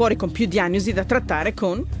saltano fuori con più diagnosi da trattare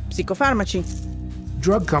con psicofarmaci.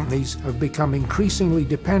 Drug companies have become increasingly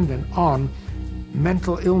dependent on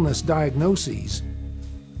mental illness diagnoses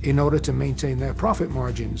in order to maintain their profit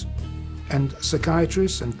margins. And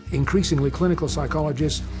psychiatrists and increasingly clinical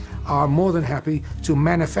psychologists are more than happy to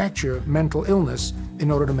manufacture mental illness in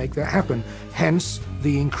order to make that happen. Hence,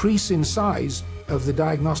 the increase in size of the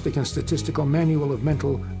Diagnostic and Statistical Manual of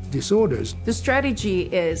Mental Disorders. The strategy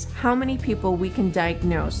is how many people we can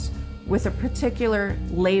diagnose with a particular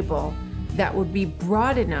label that would be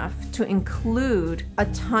broad enough to include a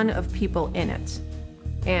ton of people in it.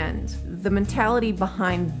 And the mentality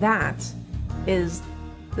behind that is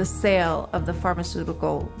the sale of the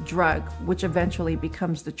pharmaceutical drug, which eventually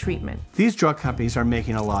becomes the treatment. These drug companies are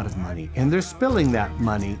making a lot of money, and they're spilling that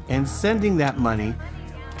money and sending that money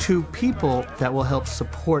to people that will help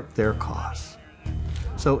support their cause.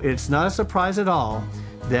 So it's not a surprise at all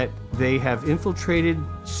that they have infiltrated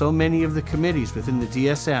so many of the committees within the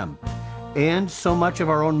DSM and so much of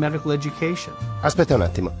our own medical education. Aspetta un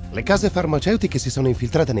attimo. Le case farmaceutiche si sono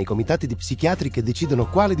infiltrate nei comitati di psichiatri che decidono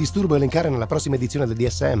quale disturbo elencare nella prossima edizione del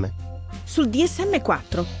DSM? Sul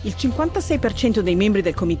DSM-4, il 56% dei membri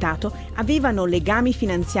del comitato avevano legami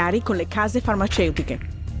finanziari con le case farmaceutiche.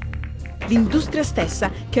 l'industria stessa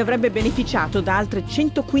che avrebbe beneficiato da altre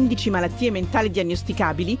 115 malattie mentali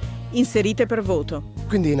diagnosticabili inserite per voto.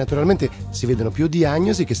 Quindi naturalmente si vedono più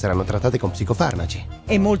diagnosi che saranno trattate con psicofarmaci.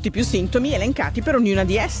 E molti più sintomi elencati per ognuna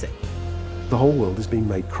di esse. The whole world is being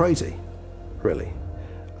made crazy, really.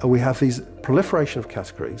 And we have these proliferation of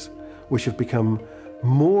categories which have become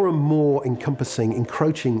more and more encompassing,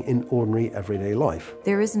 encroaching in ordinary everyday life.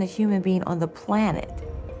 There isn't a human being on the planet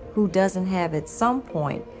who doesn't have at some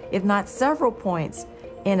point, if not several points,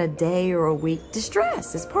 in a day or a week,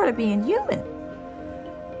 distress. It's part of being human.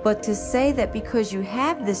 But to say that because you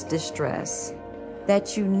have this distress,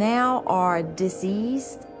 that you now are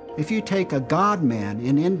diseased. If you take a god man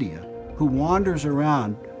in India who wanders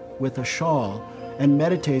around with a shawl and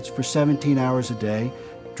meditates for 17 hours a day,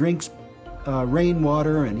 drinks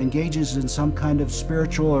rainwater and engages in some kind of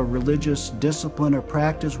spiritual or religious discipline or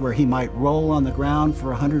practice where he might roll on the ground for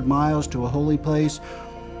 100 miles to a holy place,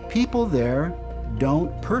 people there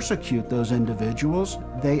don't persecute those individuals.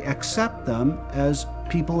 They accept them as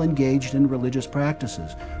people engaged in religious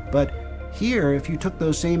practices. But here, if you took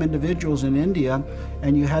those same individuals in India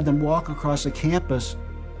and you had them walk across a campus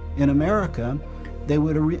in America, they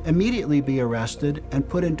would immediately be arrested and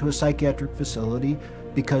put into a psychiatric facility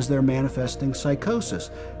because they're manifesting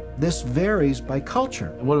psychosis. This varies by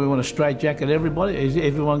culture. What do we want to straitjacket everybody? Is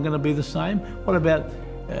everyone going to be the same? What about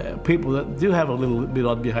people that do have a little bit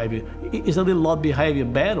odd behavior? Is a little odd behavior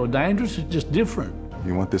bad or dangerous? It's just different.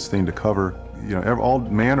 You want this thing to cover, all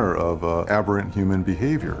manner of aberrant human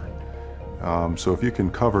behavior. So if you can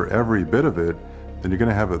cover every bit of it, then you're going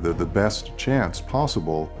to have the best chance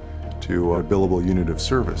possible to a billable unit of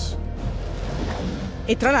service.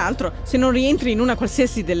 E tra l'altro, se non rientri in una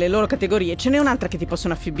qualsiasi delle loro categorie, ce n'è un'altra che ti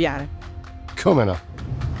possono affibbiare. Come no?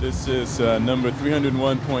 This is number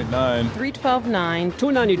 301.9. 312.9.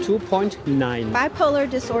 292.9. Bipolar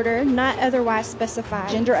disorder, not otherwise specified.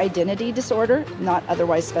 Gender identity disorder, not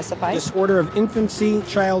otherwise specified. Disorder of infancy,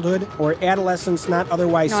 childhood, or adolescence, not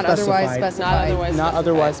otherwise specified. Not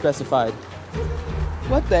otherwise specified.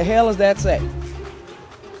 What the hell does that say?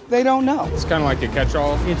 They don't know. It's kind of like a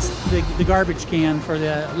catch-all. It's the garbage can for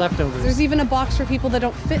the leftovers. There's even a box for people that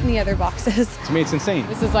don't fit in the other boxes. To me, it's insane.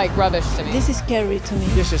 This is like rubbish to me. This is scary to me.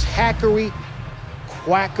 This is hackery,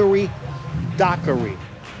 quackery, dockery.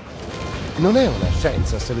 Non è una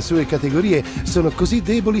scienza se le sue categorie sono così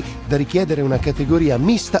deboli da richiedere una categoria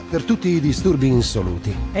mista per tutti i disturbi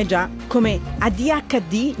insoluti. Eh già, come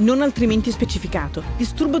ADHD non altrimenti specificato,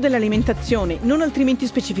 disturbo dell'alimentazione non altrimenti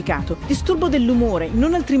specificato, disturbo dell'umore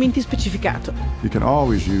non altrimenti specificato. You can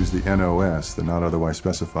always use the NOS, the not otherwise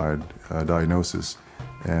specified diagnosis,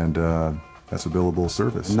 and that's a billable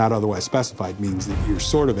service. Not otherwise specified means that you're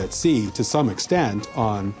sort of at sea to some extent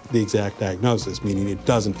on the exact diagnosis, meaning it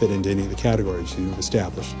doesn't fit into any of the categories you've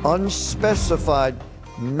established. Unspecified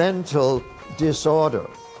mental disorder.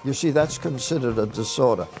 You see, that's considered a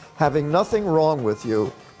disorder. Having nothing wrong with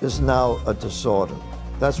you is now a disorder.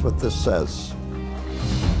 That's what this says.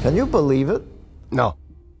 Can you believe it? No,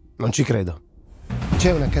 non ci credo.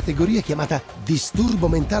 C'è una categoria chiamata disturbo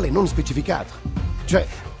mentale non specificato. Cioè,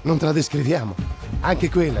 non te la descriviamo. Anche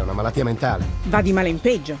quella è una malattia mentale. Va di male in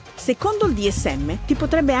peggio. Secondo il DSM ti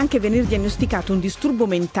potrebbe anche venir diagnosticato un disturbo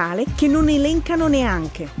mentale che non elencano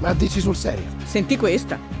neanche. Ma dici sul serio? Senti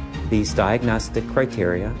questa. These diagnostic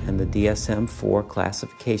criteria and the DSM-4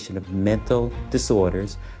 classification of mental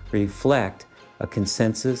disorders reflect a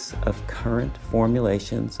consensus of current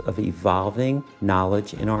formulations of evolving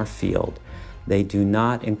knowledge in our field. They do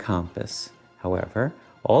not encompass, however,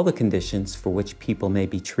 all the conditions for which people may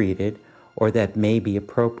be treated or that may be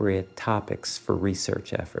appropriate topics for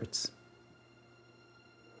research efforts.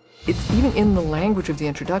 It's even in the language of the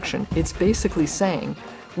introduction, it's basically saying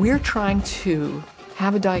we're trying to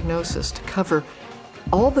have a diagnosis to cover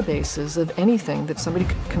all the bases of anything that somebody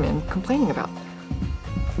could come in complaining about,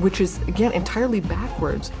 which is, again, entirely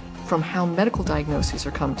backwards from how medical diagnoses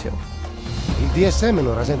are come to. Il DSM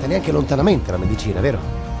non rasenta neanche lontanamente la medicina,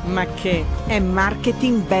 vero? Ma che è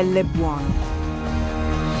marketing bello e buono.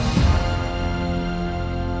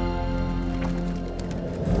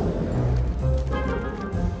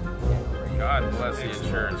 God bless the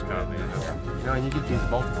insurance company. And you get these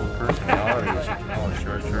multiple personalities you can call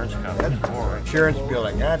insurance companies. That's more insurance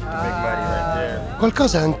billing. That's the big money right there.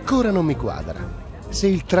 Qualcosa ancora non mi quadra. Se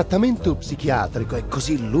il trattamento psichiatrico è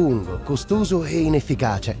così lungo, costoso e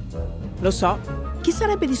inefficace. Lo so. Chi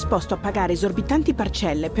sarebbe disposto a pagare esorbitanti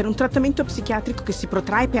parcelle per un trattamento psichiatrico che si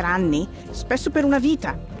protrae per anni, spesso per una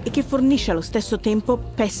vita, e che fornisce allo stesso tempo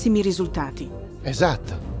pessimi risultati?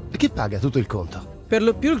 Esatto. E chi paga tutto il conto? Per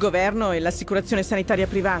lo più il governo e l'assicurazione sanitaria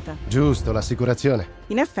privata. Giusto, l'assicurazione.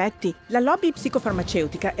 In effetti, la lobby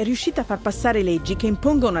psicofarmaceutica è riuscita a far passare leggi che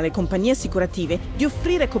impongono alle compagnie assicurative di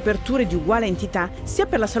offrire coperture di uguale entità sia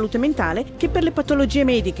per la salute mentale che per le patologie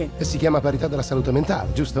mediche. E si chiama parità della salute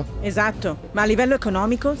mentale, giusto? Esatto, ma a livello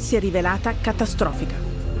economico si è rivelata catastrofica.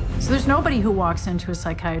 So there's nobody who walks into a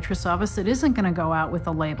psychiatrist's office that isn't going to go out with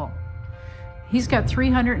a label. He's got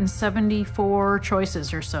 374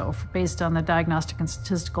 choices or so based on the Diagnostic and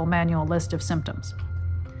Statistical Manual list of symptoms.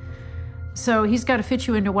 So he's got to fit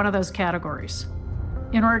you into one of those categories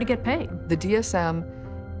in order to get paid. The DSM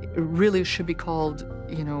really should be called,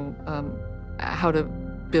 how to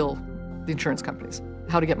bill the insurance companies,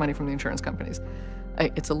 how to get money from the insurance companies.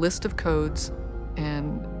 It's a list of codes,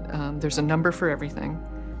 and there's a number for everything.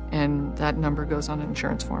 And that number goes on an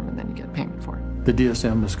insurance form, and then you get payment for it. The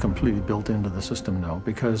DSM is completely built into the system now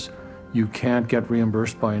because you can't get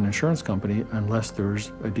reimbursed by an insurance company unless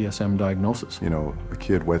there's a DSM diagnosis. You know, a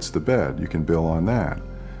kid wets the bed, you can bill on that.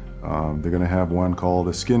 They're going to have one called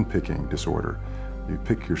a skin picking disorder. You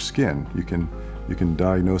pick your skin, you can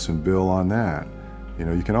diagnose and bill on that. You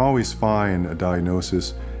know, you can always find a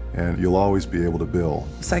diagnosis and you'll always be able to bill.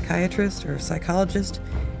 A psychiatrist or a psychologist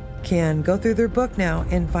can go through their book now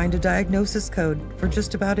and find a diagnosis code for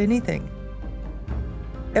just about anything.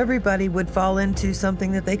 Everybody would fall into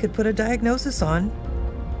something that they could put a diagnosis on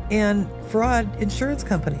and fraud insurance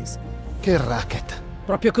companies. Che racket!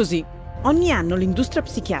 Proprio così. Ogni anno l'industria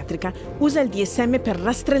psichiatrica usa il DSM per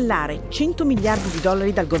rastrellare 100 miliardi di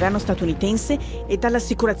dollari dal governo statunitense e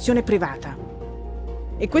dall'assicurazione privata.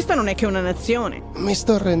 E questa non è che una nazione. Mi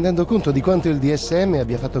sto rendendo conto di quanto il DSM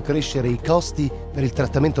abbia fatto crescere i costi per il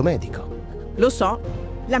trattamento medico. Lo so,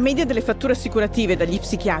 la media delle fatture assicurative dagli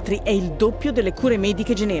psichiatri è il doppio delle cure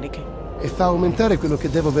mediche generiche. E fa aumentare quello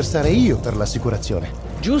che devo versare io per l'assicurazione.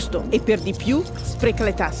 Giusto, e per di più spreca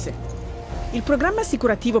le tasse. Il programma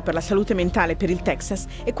assicurativo per la salute mentale per il Texas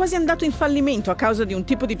è quasi andato in fallimento a causa di un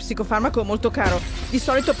tipo di psicofarmaco molto caro, di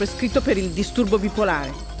solito prescritto per il disturbo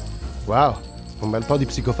bipolare. Wow! Un bel po' di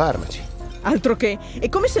psicofarmaci. Altro che, e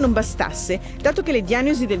come se non bastasse, dato che le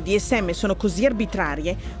diagnosi del DSM sono così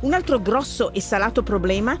arbitrarie, un altro grosso e salato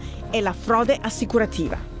problema è la frode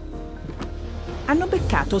assicurativa. Hanno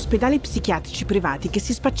beccato ospedali psichiatrici privati che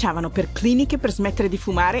si spacciavano per cliniche per smettere di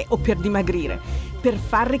fumare o per dimagrire, per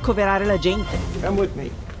far ricoverare la gente. Come with me.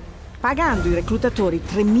 Pagando i reclutatori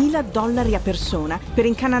 $3.000 a persona per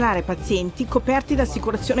incanalare pazienti coperti da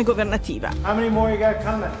assicurazione governativa. How many more you got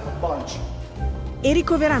coming? A bunch. E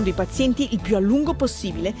ricoverando i pazienti il più a lungo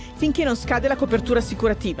possibile finché non scade la copertura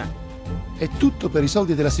assicurativa. È tutto per i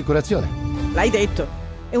soldi dell'assicurazione. L'hai detto.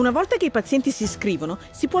 E una volta che i pazienti si iscrivono,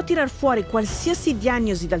 si può tirar fuori qualsiasi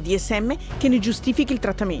diagnosi dal DSM che ne giustifichi il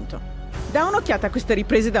trattamento. Da un'occhiata a queste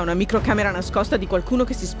riprese da una microcamera nascosta di qualcuno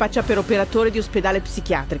che si spaccia per operatore di ospedale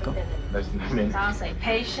psichiatrico. I'll say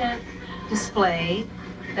patient display.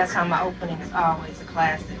 That's how my opening is always a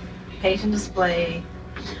classic. Patient display.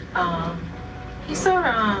 He's sort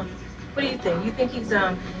of, what do you think? You think he's,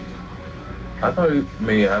 I thought,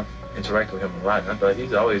 I've interacted with him a lot, and I thought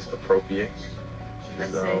he's always appropriate.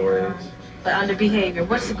 He's always... But under behavior,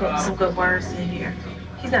 what's some good words in here?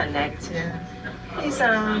 He's not negative. He's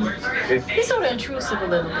sort of intrusive a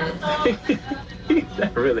little bit.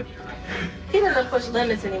 Not really. He doesn't push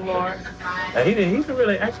limits anymore. He's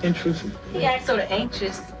really actually intrusive. He acts sort of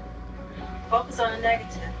anxious. Focus on the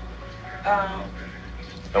negative.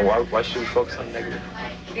 And why should we focus on negative?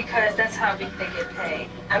 Because that's how they get paid.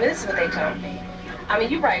 I mean, this is what they told me. I mean,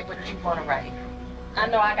 you write what you want to write. I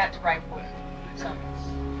know I got to write for you. So,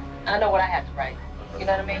 I know what I have to write. You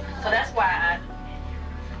know what I mean? So that's why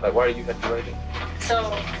Like, why do you have to write it?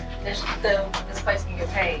 So, this place can get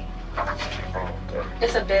paid. Oh, okay.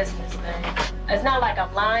 It's a business thing. It's not like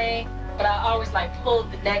I'm lying, but I always, pull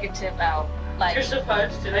the negative out. Like, you're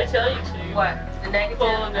supposed to. They tell you to. What? The negative?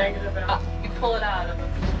 Pull the negative out. You pull it out of them.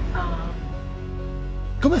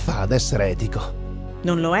 Come fa ad essere etico?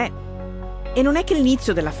 Non lo è. E non è che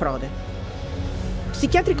l'inizio della frode.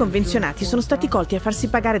 Psichiatri convenzionati sono stati colti a farsi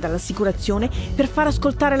pagare dall'assicurazione per far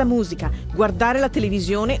ascoltare la musica, guardare la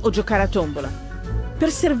televisione o giocare a tombola.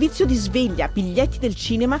 Per servizio di sveglia, biglietti del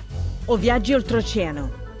cinema o viaggi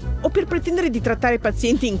oltreoceano. O per pretendere di trattare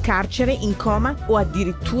pazienti in carcere, in coma o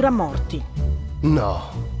addirittura morti.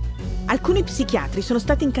 No. Alcuni psichiatri sono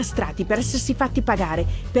stati incastrati per essersi fatti pagare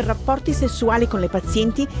per rapporti sessuali con le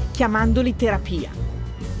pazienti chiamandoli terapia.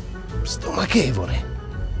 Stomachevole.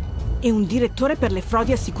 E un direttore per le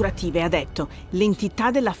frodi assicurative ha detto: l'entità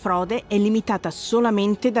della frode è limitata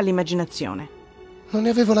solamente dall'immaginazione. Non ne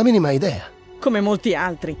avevo la minima idea. come molti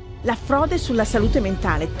altri. La frode sulla salute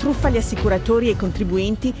mentale truffa gli assicuratori e i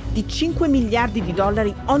contribuenti di 5 miliardi di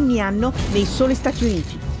dollari ogni anno nei soli Stati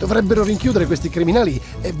Uniti. Dovrebbero rinchiudere questi criminali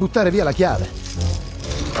e buttare via la chiave.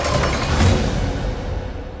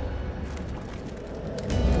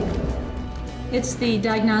 It's the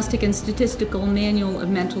Diagnostic and Statistical Manual of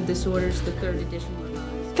Mental Disorders, the third edition.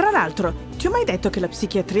 Tra l'altro, ti ho mai detto che la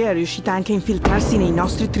psichiatria è riuscita anche a infiltrarsi nei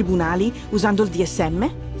nostri tribunali usando il DSM?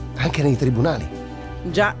 Anche nei tribunali?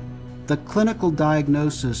 Già. The clinical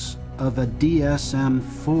diagnosis of a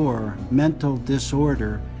DSM-4 mental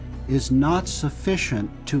disorder is not sufficient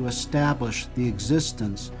to establish the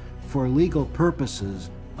existence for legal purposes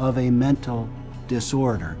of a mental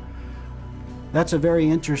disorder. That's a very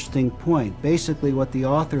interesting point. Basically, what the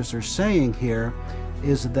authors are saying here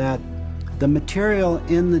is that the material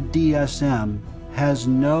in the DSM has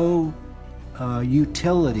no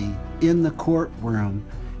utility in the courtroom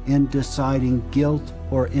in deciding guilt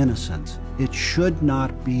or innocence. It should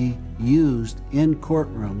not be used in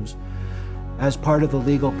courtrooms as part of the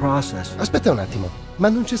legal process. Aspetta un attimo, ma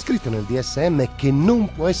non c'è scritto nel DSM che non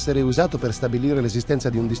può essere usato per stabilire l'esistenza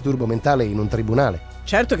di un disturbo mentale in un tribunale?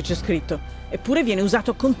 Certo che c'è scritto, eppure viene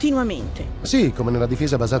usato continuamente. Sì, come nella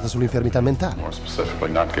difesa basata sull'infermità mentale.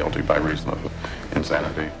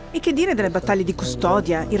 E che dire delle battaglie di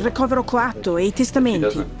custodia, il ricovero coatto e i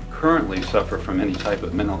testamenti?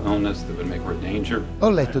 Ho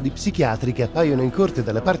letto di psichiatri che appaiono in corte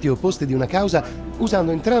dalle parti opposte di una causa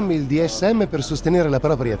usando entrambi il DSM per sostenere la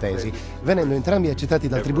propria tesi, venendo entrambi accettati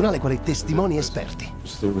dal tribunale quali testimoni esperti.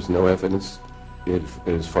 There was no evidence,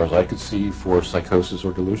 as far as I could see, for psychosis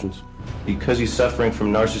or delusions. Because he's suffering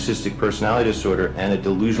from narcissistic personality disorder and a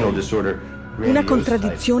delusional disorder. Una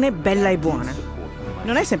contraddizione bella e buona.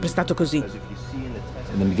 Non è sempre stato così.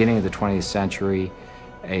 In the beginning of the 20th century,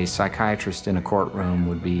 a psychiatrist in a courtroom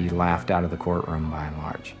would be laughed out of the courtroom by and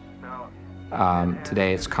large.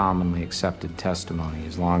 Today it's commonly accepted testimony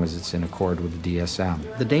as long as it's in accord with the DSM.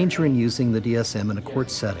 The danger in using the DSM in a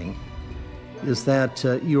court setting is that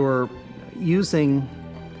you're using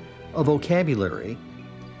a vocabulary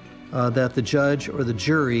that the judge or the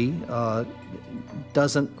jury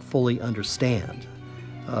doesn't fully understand.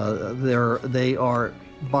 They are,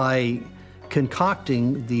 by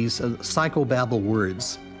concocting these psychobabble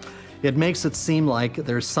words, it makes it seem like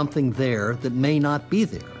there's something there that may not be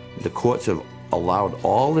there. The courts have allowed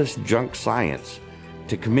all this junk science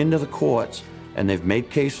to come into the courts, and they've made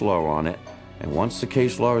case law on it. And once the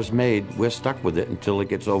case law is made, we're stuck with it until it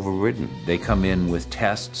gets overridden. They come in with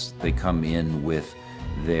tests, they come in with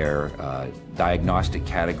their diagnostic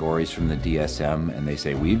categories from the DSM, and they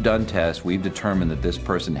say, we've done tests, we've determined that this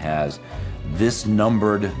person has this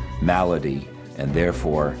numbered malady, and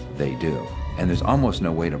therefore they do. And there's almost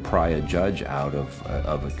no way to pry a judge out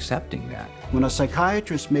of accepting that. When a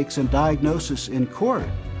psychiatrist makes a diagnosis in court,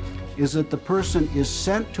 is that the person is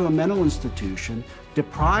sent to a mental institution,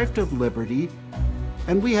 deprived of liberty,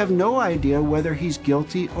 and we have no idea whether he's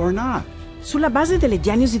guilty or not. Sulla base delle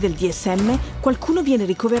diagnosi del DSM, qualcuno viene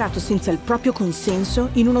ricoverato senza il proprio consenso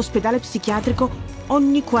in un ospedale psichiatrico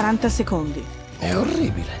ogni 40 secondi. È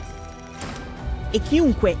orribile. E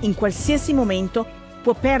chiunque, in qualsiasi momento,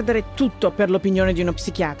 può perdere tutto per l'opinione di uno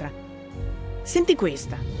psichiatra. Senti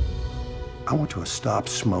questa. I went to a stop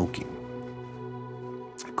smoking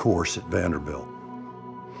course at Vanderbilt.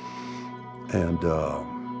 And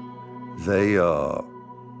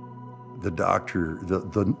the doctor,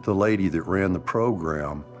 the lady that ran the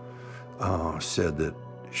program said that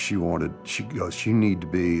she goes, we need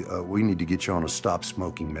to get you on a stop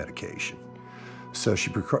smoking medication. So she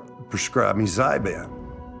prescribed me Zyban.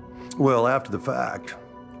 Well, after the fact,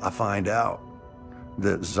 I find out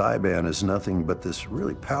that Zyban is nothing but this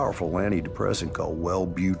really powerful antidepressant called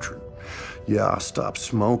Wellbutrin. Yeah, I stopped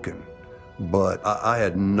smoking, but I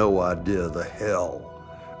had no idea the hell.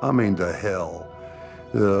 I mean, the hell.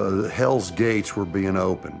 The hell's gates were being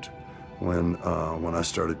opened when I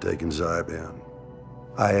started taking Zyban.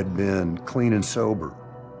 I had been clean and sober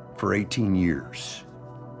for 18 years.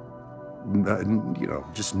 You know,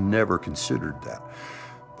 just never considered that.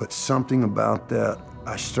 But something about that,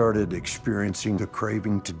 I started experiencing the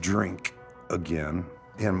craving to drink again,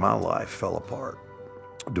 and my life fell apart.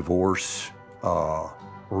 Divorce,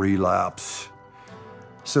 relapse.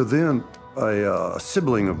 So then a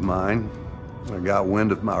sibling of mine got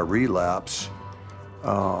wind of my relapse,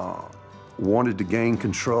 wanted to gain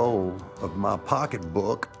control of my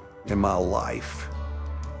pocketbook and my life,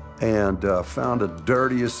 and found the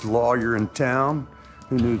dirtiest lawyer in town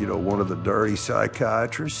who knew, one of the dirty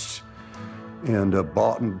psychiatrists, and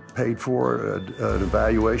bought and paid for an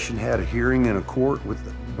evaluation, had a hearing in a court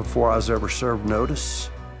before I was ever served notice.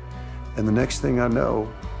 And the next thing I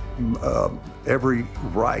know, every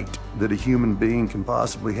right that a human being can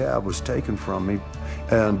possibly have was taken from me.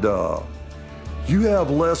 And you have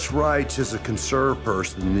less rights as a conserved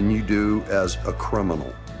person than you do as a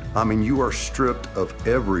criminal. I mean, you are stripped of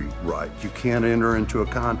every right. You can't enter into a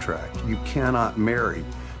contract. You cannot marry.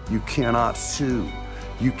 You cannot sue.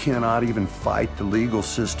 You cannot even fight the legal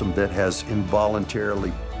system that has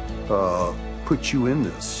involuntarily put you in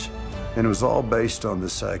this. And it was all based on the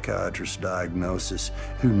psychiatrist's diagnosis,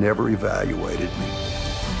 who never evaluated me.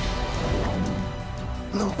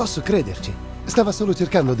 Non posso crederci. Stava solo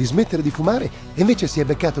cercando di smettere di fumare e invece si è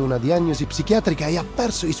beccato una diagnosi psichiatrica e ha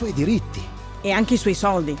perso i suoi diritti. E anche i suoi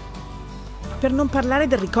soldi. Per non parlare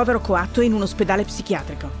del ricovero coatto in un ospedale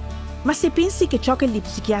psichiatrico. Ma se pensi che ciò che gli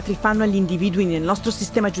psichiatri fanno agli individui nel nostro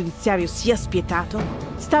sistema giudiziario sia spietato,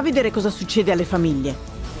 sta a vedere cosa succede alle famiglie.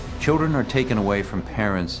 Children are taken away from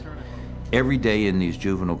parents every day in these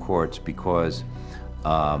juvenile courts because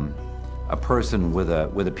a person with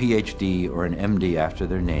a PhD or an MD after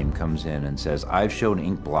their name comes in and says, I've shown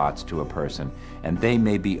ink blots to a person, and they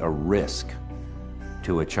may be a risk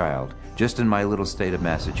to a child. Just in my little state of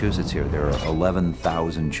Massachusetts here, there are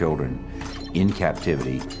 11,000 children in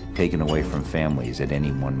captivity taken away from families at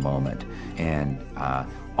any one moment. And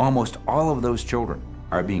almost all of those children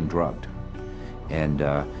are being drugged. And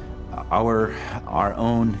our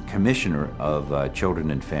own commissioner of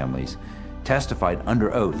children and families testified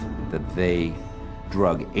under oath that they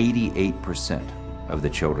drug 88% of the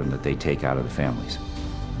children that they take out of the families.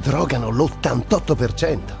 Drogano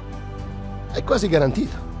l'88%. È quasi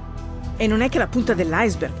garantito. E non è che la punta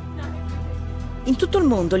dell'iceberg. In tutto il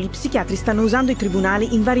mondo gli psichiatri stanno usando i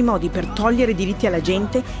tribunali in vari modi per togliere diritti alla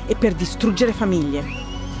gente e per distruggere famiglie.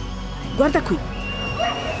 Guarda qui.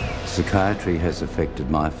 Psychiatry has affected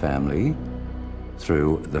my family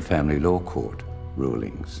through the family law court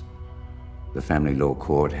rulings. The family law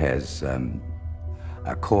court has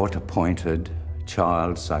a court-appointed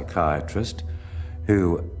child psychiatrist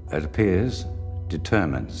who, it appears,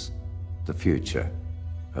 determines the future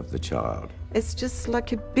of the child. It's just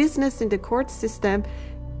like a business in the court system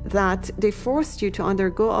that they forced you to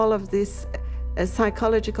undergo all of these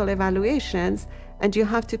psychological evaluations, and you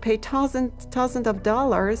have to pay thousands of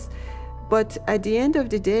dollars, but at the end of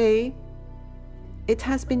the day, it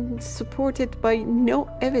has been supported by no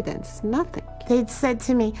evidence, nothing. They'd said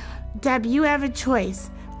to me, Deb, you have a choice.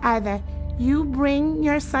 Either you bring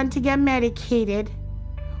your son to get medicated,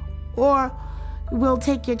 or we'll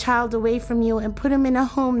take your child away from you and put him in a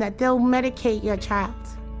home that they'll medicate your child.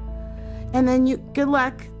 And then good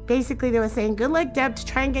luck. Basically, they were saying, good luck, Deb, to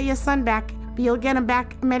try and get your son back, but you'll get him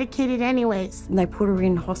back medicated anyways. And they put her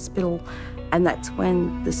in hospital, and that's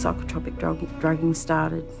when the psychotropic drugging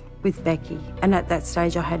started with Becky. And at that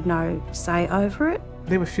stage, I had no say over it.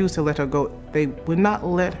 They refused to let her go. They would not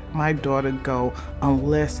let my daughter go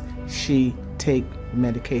unless she take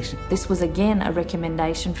medication. This was again a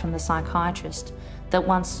recommendation from the psychiatrist that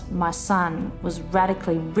once my son was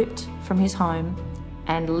radically ripped from his home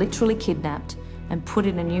and literally kidnapped and put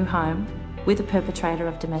in a new home with a perpetrator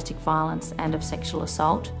of domestic violence and of sexual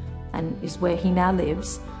assault, and is where he now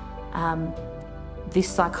lives, this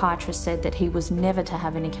psychiatrist said that he was never to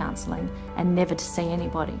have any counselling and never to see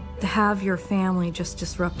anybody. To have your family just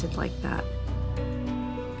disrupted like that,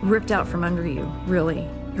 ripped out from under you, really,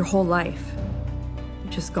 your whole life,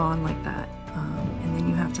 just gone like that. And then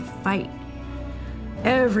you have to fight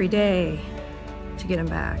every day to get him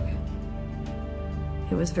back.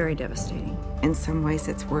 It was very devastating. In some ways,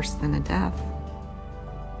 it's worse than a death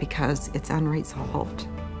because it's unresolved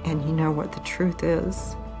and you know what the truth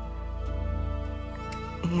is.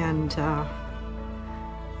 And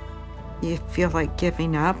you feel like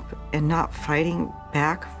giving up and not fighting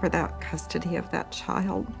back for that custody of that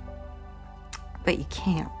child, but you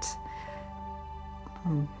can't.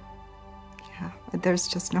 Yeah, there's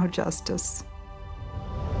just no justice.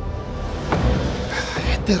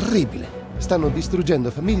 È terribile. Stanno distruggendo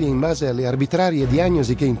famiglie in base alle arbitrarie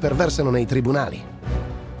diagnosi che imperversano nei tribunali.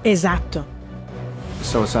 Esatto.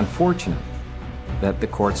 So it's unfortunate that the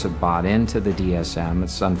courts have bought into the DSM.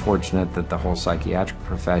 It's unfortunate that the whole psychiatric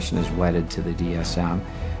profession is wedded to the DSM.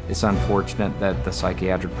 It's unfortunate that the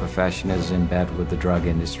psychiatric profession is in bed with the drug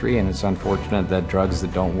industry, and it's unfortunate that drugs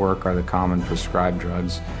that don't work are the common prescribed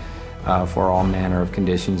drugs for all manner of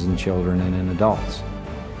conditions in children and in adults.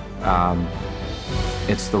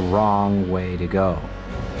 It's the wrong way to go.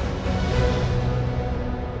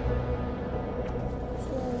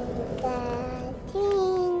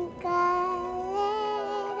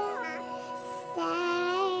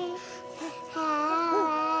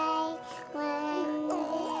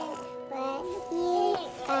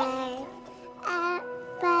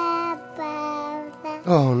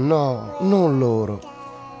 Oh no, non loro.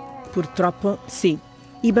 Purtroppo sì.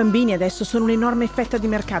 I bambini adesso sono un'enorme fetta di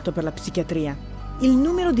mercato per la psichiatria. Il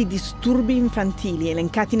numero di disturbi infantili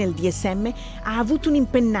elencati nel DSM ha avuto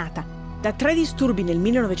un'impennata, da 3 disturbi nel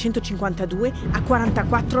 1952 a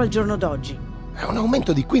 44 al giorno d'oggi. È un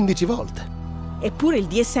aumento di 15 volte. Eppure il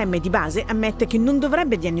DSM di base ammette che non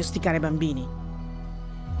dovrebbe diagnosticare bambini.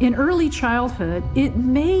 In early childhood, it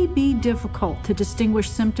may be difficult to distinguish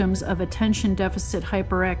symptoms of attention deficit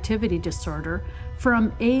hyperactivity disorder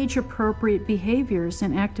from age-appropriate behaviors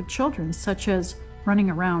in active children, such as running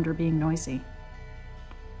around or being noisy.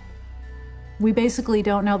 We basically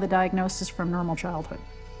don't know the diagnosis from normal childhood.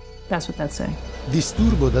 That's what that's saying.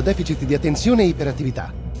 Disturbo da deficit di attenzione e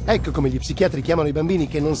iperattività. Ecco come gli psichiatri chiamano i bambini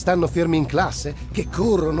che non stanno fermi in classe, che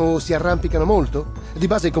corrono o si arrampicano molto. Di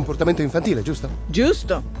base il comportamento infantile, giusto?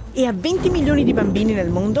 Giusto. E a 20 milioni di bambini nel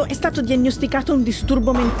mondo è stato diagnosticato un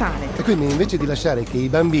disturbo mentale. E quindi invece di lasciare che i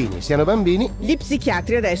bambini siano bambini, gli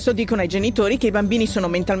psichiatri adesso dicono ai genitori che i bambini sono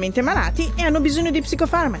mentalmente malati e hanno bisogno di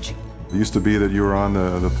psicofarmaci. It used to be that you were on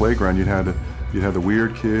the playground, you'd had the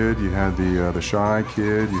weird kid, you had the shy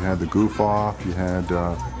kid, you had the goof off, you had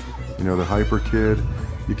the hyper kid.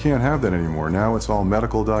 You can't have that anymore. Now it's all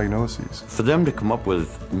medical diagnoses. For them to come up with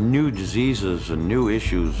new diseases and new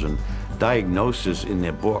issues and diagnosis in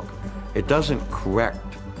their book, it doesn't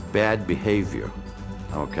correct bad behavior,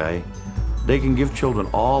 okay? They can give children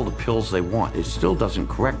all the pills they want. It still doesn't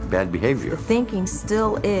correct bad behavior. The thinking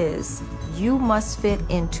still is, you must fit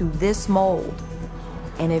into this mold.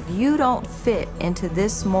 And if you don't fit into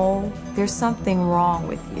this mold, there's something wrong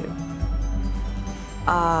with you.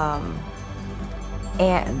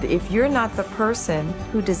 And if you're not the person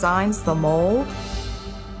who designs the mold,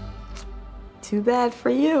 too bad for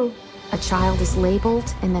you. A child is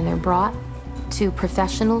labeled and then they're brought to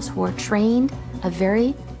professionals who are trained a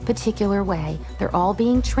very particular way. They're all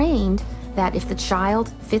being trained that if the child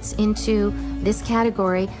fits into this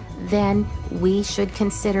category, then we should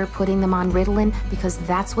consider putting them on Ritalin because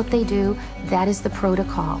that's what they do. That is the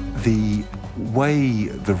protocol. The way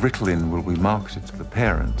the Ritalin will be marketed to the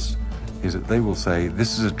parents is that they will say,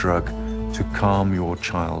 this is a drug to calm your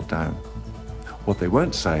child down. What they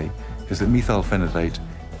won't say is that methylphenidate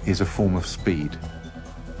is a form of speed.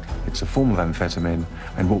 It's a form of amphetamine,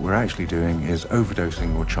 and what we're actually doing is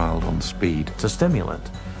overdosing your child on speed. It's a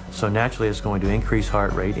stimulant, so naturally it's going to increase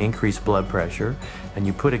heart rate, increase blood pressure, and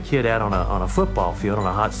you put a kid out on a football field on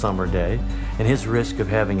a hot summer day, and his risk of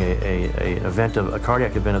having a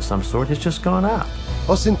cardiac event of some sort has just gone up.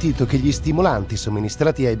 Ho sentito che gli stimolanti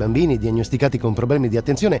somministrati ai bambini diagnosticati con problemi di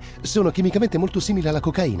attenzione sono chimicamente molto simili alla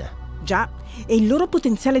cocaina. Già, e il loro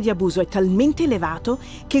potenziale di abuso è talmente elevato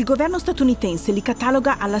che il governo statunitense li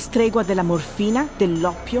cataloga alla stregua della morfina,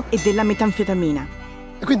 dell'oppio e della metanfetamina.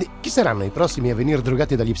 E quindi chi saranno i prossimi a venire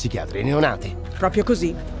drogati dagli psichiatri, i neonati? Proprio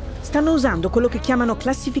così. Stanno usando quello che chiamano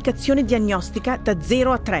classificazione diagnostica da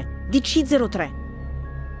 0 a 3, DC03.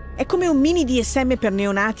 È come un mini DSM per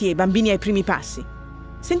neonati e bambini ai primi passi.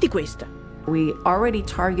 Senti questa. We already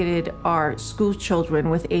targeted our school children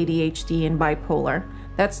with ADHD and bipolar.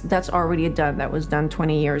 That's already done. That was done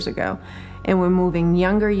 20 years ago. And we're moving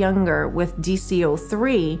younger with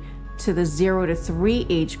DCO3 to the 0 to 3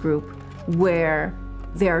 age group where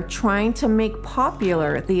they're trying to make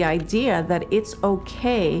popular the idea that it's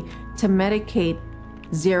okay to medicate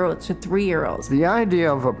 0 to 3-year-olds. The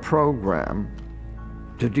idea of a program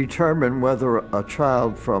to determine whether a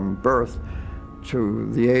child from birth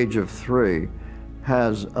to the age of 3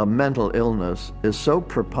 has a mental illness is so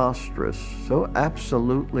preposterous, so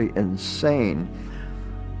absolutely insane,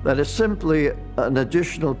 that it's simply an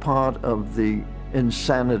additional part of the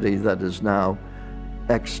insanity that is now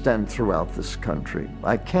extant throughout this country.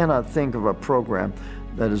 I cannot think of a program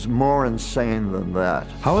that is more insane than that.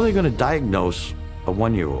 How are they going to diagnose a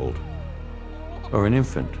 1-year-old or an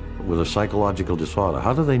infant with a psychological disorder?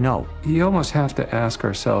 How do they know? You almost have to ask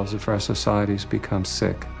ourselves, if our societies become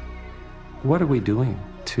sick, what are we doing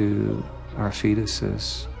to our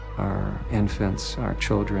fetuses, our infants, our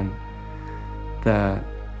children, that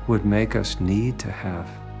would make us need to have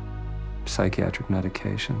psychiatric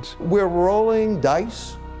medications? We're rolling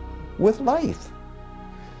dice with life.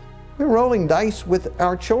 We're rolling dice with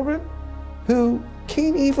our children who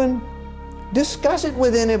can't even discuss it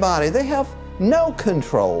with anybody. They have no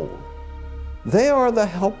control. They are the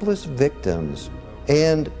helpless victims,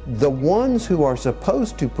 and the ones who are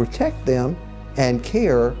supposed to protect them and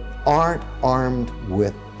care aren't armed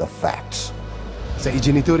with the facts. Se i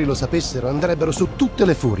genitori lo sapessero, andrebbero su tutte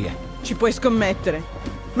le furie. Ci puoi scommettere.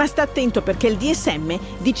 Ma sta attento, perché il DSM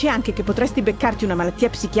dice anche che potresti beccarti una malattia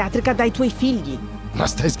psichiatrica dai tuoi figli. Ma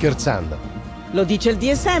stai scherzando? Lo dice il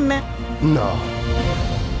DSM? No.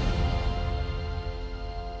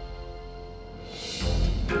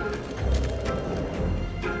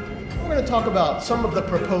 We're going to talk about some of the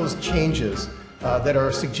proposed changes that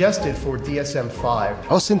are suggested for DSM-5.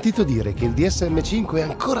 Ho sentito dire che il DSM-5 è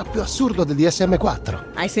ancora più assurdo del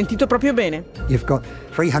DSM-4. Hai sentito proprio bene. You've got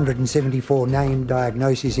 374 named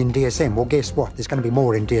diagnoses in DSM. Well, guess what? There's going to be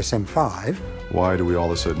more in DSM-5. Why do we all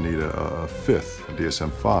of a sudden need a fifth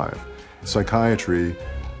DSM-5? Psychiatry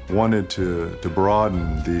wanted to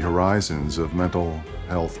broaden the horizons of mental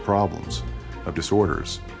health problems, of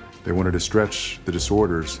disorders. They wanted to stretch the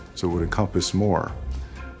disorders so it would encompass more.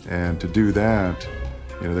 And to do that,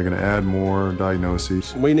 you know, they're going to add more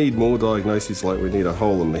diagnoses. We need more diagnoses like we need a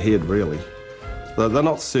hole in the head, really. They're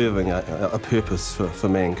not serving a purpose for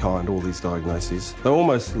mankind, all these diagnoses. They're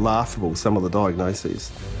almost laughable, some of the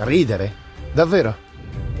diagnoses. Ridere? Davvero?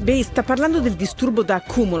 Beh, sta parlando del disturbo da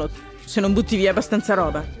accumulo, se non butti via abbastanza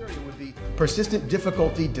roba. Persistent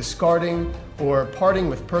difficulty discarding or parting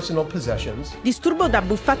with personal possessions. Disturbo da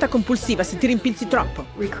buffata compulsiva se ti rimpinzi troppo.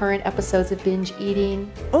 Recurrent episodes of binge eating.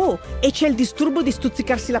 Oh, e c'è il disturbo di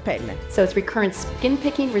stuzzicarsi la pelle. So it's recurrent skin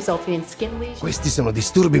picking resulting in skin lesions. Questi sono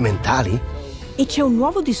disturbi mentali? E c'è un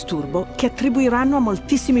nuovo disturbo che attribuiranno a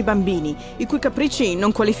moltissimi bambini, i cui capricci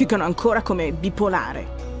non qualificano ancora come bipolare.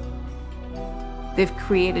 They've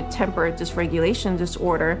created temperate dysregulation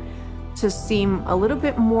disorder to seem a little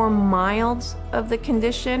bit more mild of the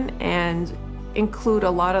condition and include a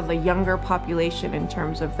lot of the younger population in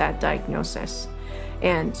terms of that diagnosis.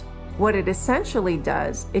 And what it essentially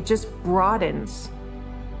does, it just broadens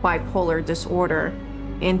bipolar disorder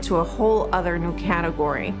into a whole other new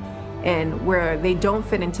category. And where they don't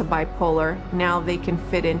fit into bipolar, now they can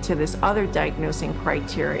fit into this other diagnosing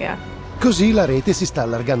criteria. Così la rete si sta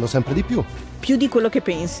allargando sempre di più. Più di quello che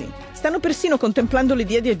pensi. Stanno persino contemplando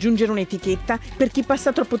l'idea di aggiungere un'etichetta per chi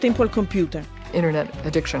passa troppo tempo al computer. Internet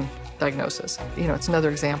addiction diagnosis. You know, it's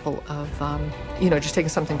another example of, just taking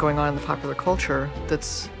something going on in the popular culture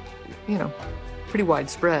that's, pretty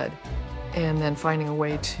widespread and then finding a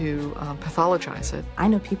way to pathologize it. I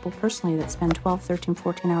know people personally that spend 12, 13,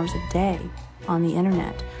 14 hours a day on the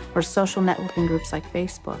internet or social networking groups like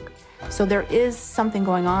Facebook. So there is something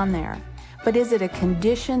going on there. But is it a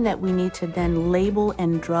condition that we need to then label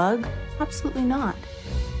and drug? Absolutely not.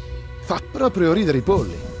 Fa proprio ridere i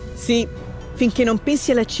polli. Sì, finché non pensi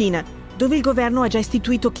alla Cina, dove il governo ha già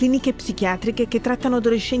istituito cliniche psichiatriche che trattano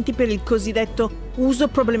adolescenti per il cosiddetto uso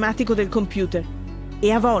problematico del computer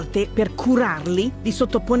e a volte, per curarli, li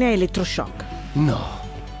sottopone a elettroshock. No.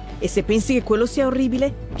 E se pensi che quello sia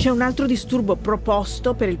orribile, c'è un altro disturbo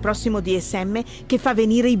proposto per il prossimo DSM che fa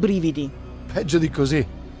venire i brividi. Peggio di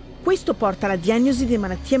così. Questo porta la diagnosi di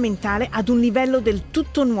malattia mentale ad un livello del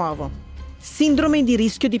tutto nuovo. Sindrome di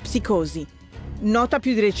rischio di psicosi. Nota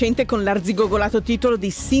più di recente con l'arzigogolato titolo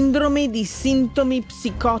di Sindrome di sintomi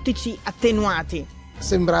psicotici attenuati.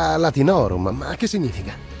 Sembra latinorum, ma che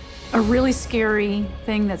significa? A really scary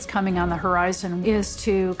thing that's coming on the horizon is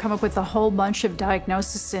to come up with a whole bunch of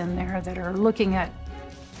diagnoses in there that are looking at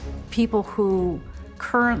people who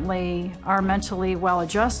currently are mentally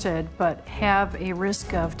well-adjusted but have a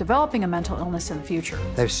risk of developing a mental illness in the future.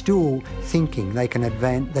 They're still thinking they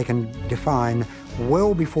can define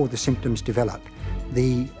well before the symptoms develop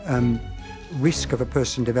the risk of a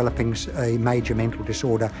person developing a major mental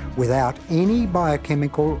disorder without any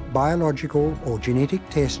biochemical, biological or genetic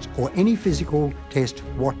test or any physical test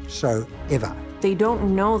whatsoever. They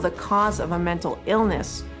don't know the cause of a mental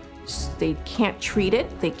illness. They can't treat it,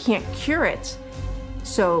 they can't cure it.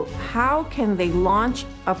 So how can they launch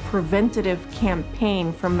a preventative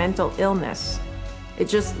campaign for mental illness? It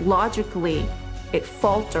just logically, it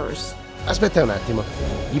falters. Aspetta un attimo,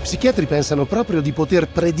 gli psichiatri pensano proprio di poter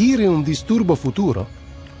predire un disturbo futuro?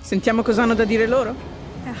 Sentiamo cosa hanno da dire loro?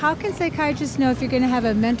 How can psychiatrists know if you're going to have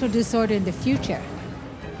a mental disorder in the future?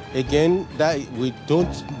 Again, that we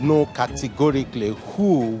don't know categorically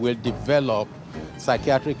who will develop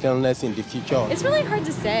psychiatric illness in the future. It's really hard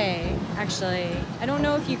to say, actually. I don't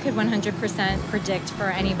know if you could 100% predict for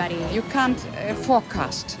anybody. You can't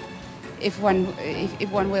forecast if one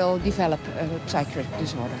will develop a psychiatric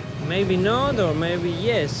disorder. Maybe not, or maybe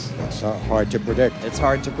yes. It's hard to predict. It's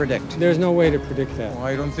hard to predict. There's no way to predict that. Well,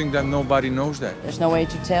 I don't think that nobody knows that. There's no way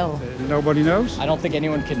to tell. Nobody knows? I don't think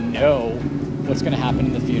anyone can know what's going to happen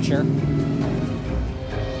in the future.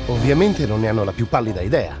 Ovviamente non ne hanno la più pallida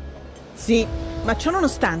idea. Sì, ma ciò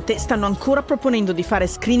nonostante stanno ancora proponendo di fare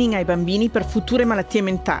screening ai bambini per future malattie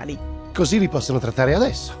mentali. Così li possono trattare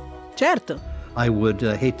adesso. Certo. I would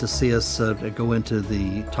hate to see us go into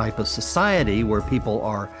the type of society where people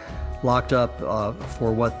are locked up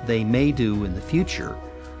for what they may do in the future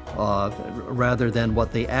rather than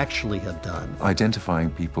what they actually have done. Identifying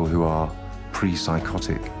people who are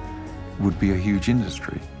pre-psychotic would be a huge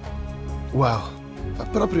industry. Wow, fa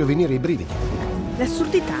proprio venire I brividi.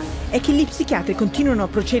 L'assurdità è che gli psichiatri continuano a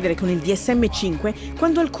procedere con il DSM-5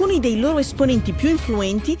 quando alcuni dei loro esponenti più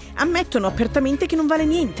influenti ammettono apertamente che non vale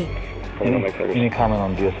niente. Any comment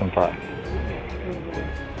on DSM-5?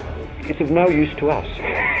 It's of no use to us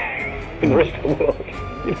in the rest of the world.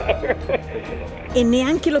 E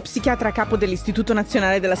neanche lo psichiatra a capo dell'Istituto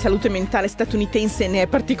Nazionale della Salute Mentale statunitense ne è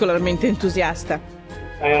particolarmente entusiasta.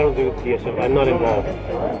 I don't do DSM, I'm not involved.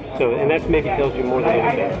 So, and that maybe tells you more than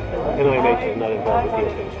anything. NIMH is not involved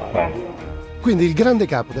with DSM-5. Quindi il grande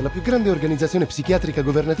capo della più grande organizzazione psichiatrica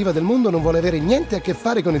governativa del mondo non vuole avere niente a che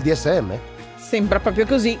fare con il DSM? Sembra proprio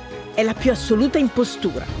così. È la più assoluta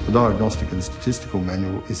impostura. The Diagnostic and Statistical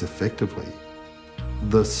Manual is effectively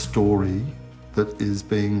the story that is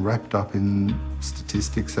being wrapped up in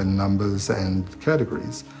statistics and numbers and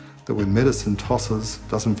categories that when medicine tosses,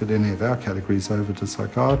 doesn't fit any of our categories over to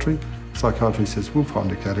psychiatry, psychiatry says we'll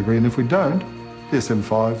find a category, and if we don't,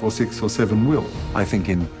 DSM-5 or 6 or 7 will. I think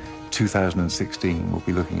in 2016 we'll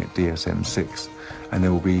be looking at DSM-6 and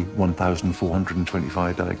there will be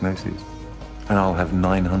 1,425 diagnoses and I'll have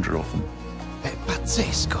 900 of them. È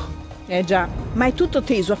pazzesco! Già, ma è tutto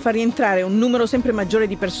teso a far rientrare un numero sempre maggiore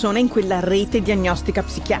di persone in quella rete diagnostica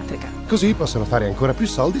psichiatrica. Così possono fare ancora più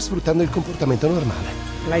soldi sfruttando il comportamento normale.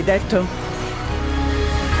 L'hai detto?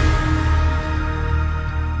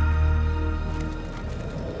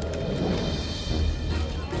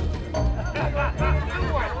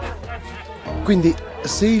 Quindi,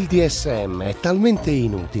 se il DSM è talmente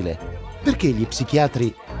inutile, perché gli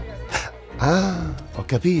psichiatri... Ah, ho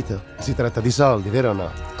capito. Si tratta di soldi, vero o no?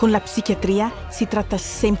 Con la psichiatria si tratta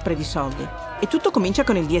sempre di soldi. E tutto comincia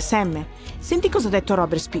con il DSM. Senti cosa ha detto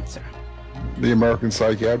Robert Spitzer. The American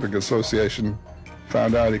Psychiatric Association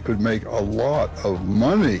found out it could make a lot of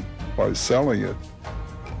money by selling it.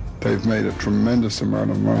 They've made a tremendous amount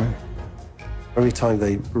of money. Every time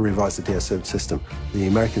they revise the DSM system, the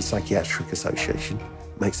American Psychiatric Association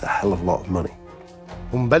makes a hell of a lot of money.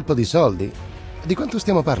 Un bel po' di soldi? Di quanto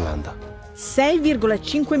stiamo parlando?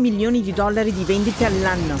 6,5 milioni di dollari di vendite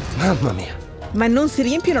all'anno. Mamma mia! Ma non si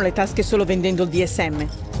riempiono le tasche solo vendendo il DSM.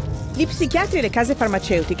 Gli psichiatri e le case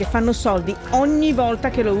farmaceutiche fanno soldi ogni volta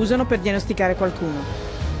che lo usano per diagnosticare qualcuno.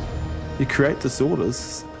 You create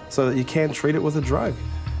disorders so that you can treat it with a drug.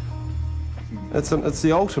 It's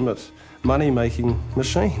the ultimate money-making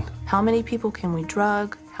machine. How many people can we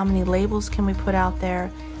drug? How many labels can we put out there?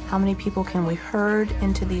 How many people can we herd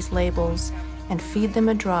into these labels and feed them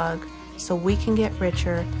a drug so we can get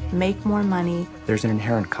richer, make more money? There's an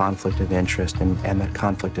inherent conflict of interest, and that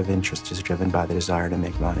conflict of interest is driven by the desire to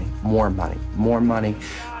make money. More money, more money,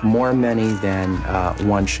 more money than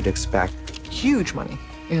one should expect. Huge money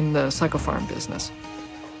in the psychopharm business.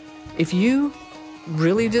 If you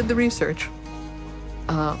really did the research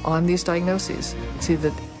on these diagnoses, see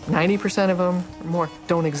that 90% of them or more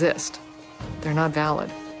don't exist. They're not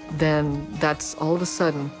valid. Then that's all of a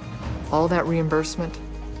sudden, all that reimbursement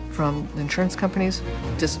from the insurance companies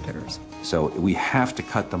disappears. So we have to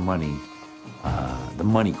cut the money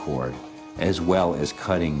cord, as well as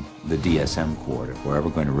cutting the DSM cord if we're ever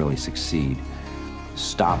going to really succeed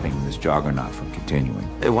stopping this juggernaut from continuing.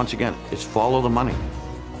 And once again, it's follow the money.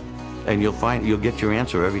 And you'll get your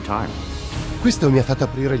answer every time. Questo mi ha fatto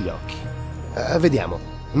aprire gli occhi. Vediamo.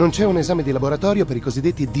 Non c'è un esame di laboratorio per i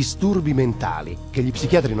cosiddetti disturbi mentali, che gli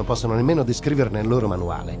psichiatri non possono nemmeno descrivere nel loro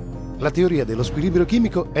manuale. La teoria dello squilibrio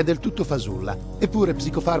chimico è del tutto fasulla, eppure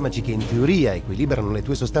psicofarmaci che in teoria equilibrano le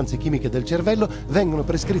tue sostanze chimiche del cervello vengono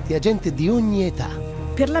prescritti a gente di ogni età.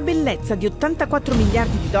 Per la bellezza di 84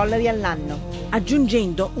 miliardi di dollari all'anno,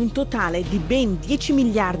 aggiungendo un totale di ben 10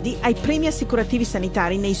 miliardi ai premi assicurativi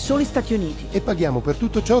sanitari nei soli Stati Uniti. E paghiamo per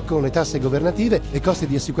tutto ciò con le tasse governative e costi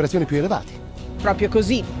di assicurazione più elevati. Proprio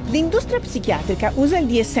così. L'industria psichiatrica usa il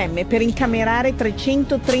DSM per incamerare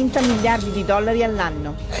 330 miliardi di dollari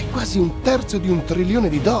all'anno. È quasi un terzo di $1 trilione.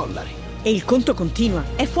 E il conto continua.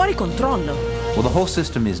 È fuori controllo. Well, the whole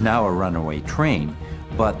system is now a runaway train,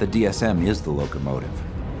 but the DSM is the locomotive.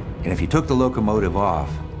 And if you took the locomotive off,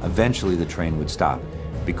 eventually the train would stop,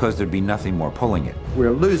 because there'd be nothing more pulling it. We're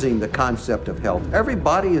losing the concept of health.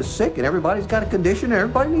 Everybody is sick and everybody's got a condition and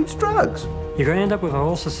everybody needs drugs. You're going to end up with a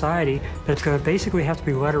whole society that's going to basically have to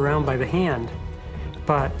be led around by the hand.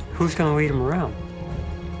 But who's going to lead them around?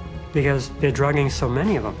 Because they're drugging so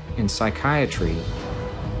many of them. In psychiatry,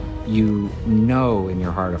 you know in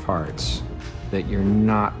your heart of hearts that you're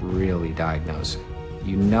not really diagnosing.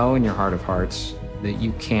 You know in your heart of hearts that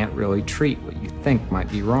you can't really treat what you think might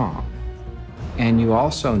be wrong. And you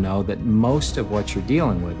also know that most of what you're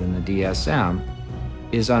dealing with in the DSM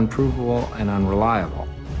is unprovable and unreliable,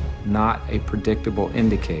 not a predictable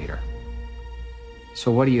indicator.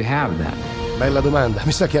 So what do you have then? Bella domanda,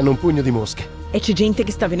 mi sa che hanno un pugno di mosche. E c'è gente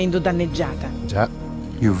che sta venendo danneggiata. Già.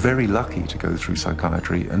 You're very lucky to go through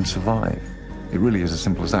psychiatry and survive. It really is as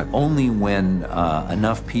simple as that. Only when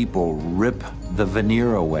enough people rip the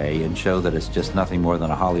veneer away and show that it's just nothing more than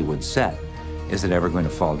a Hollywood set is it ever going to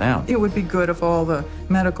fall down. It would be good if all the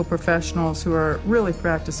medical professionals who are really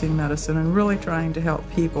practicing medicine and really trying to help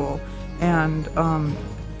people and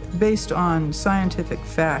based on scientific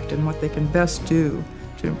fact and what they can best do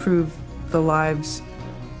to improve the lives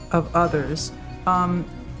of others,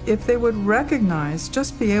 if they would recognize,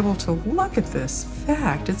 just be able to look at this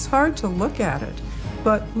fact. It's hard to look at it,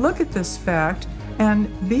 but look at this fact and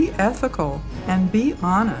be ethical and be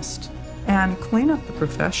honest and clean up the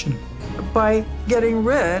profession by getting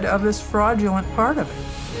rid of this fraudulent part of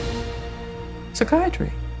it.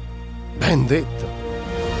 Psychiatry. Ben detto.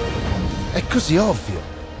 È così ovvio.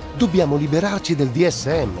 Dobbiamo liberarci del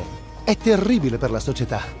DSM. È terribile per la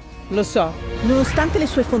società. Lo so, nonostante le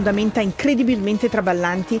sue fondamenta incredibilmente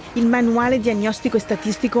traballanti, il Manuale Diagnostico e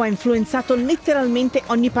Statistico ha influenzato letteralmente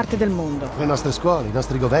ogni parte del mondo. Le nostre scuole, i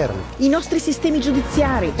nostri governi. I nostri sistemi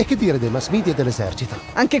giudiziari. E che dire dei mass media e dell'esercito?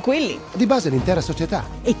 Anche quelli. Di base l'intera società.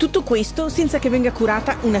 E tutto questo senza che venga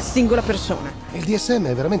curata una singola persona. Il DSM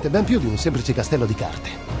è veramente ben più di un semplice castello di carte.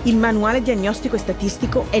 Il Manuale Diagnostico e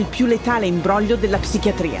Statistico è il più letale imbroglio della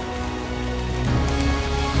psichiatria.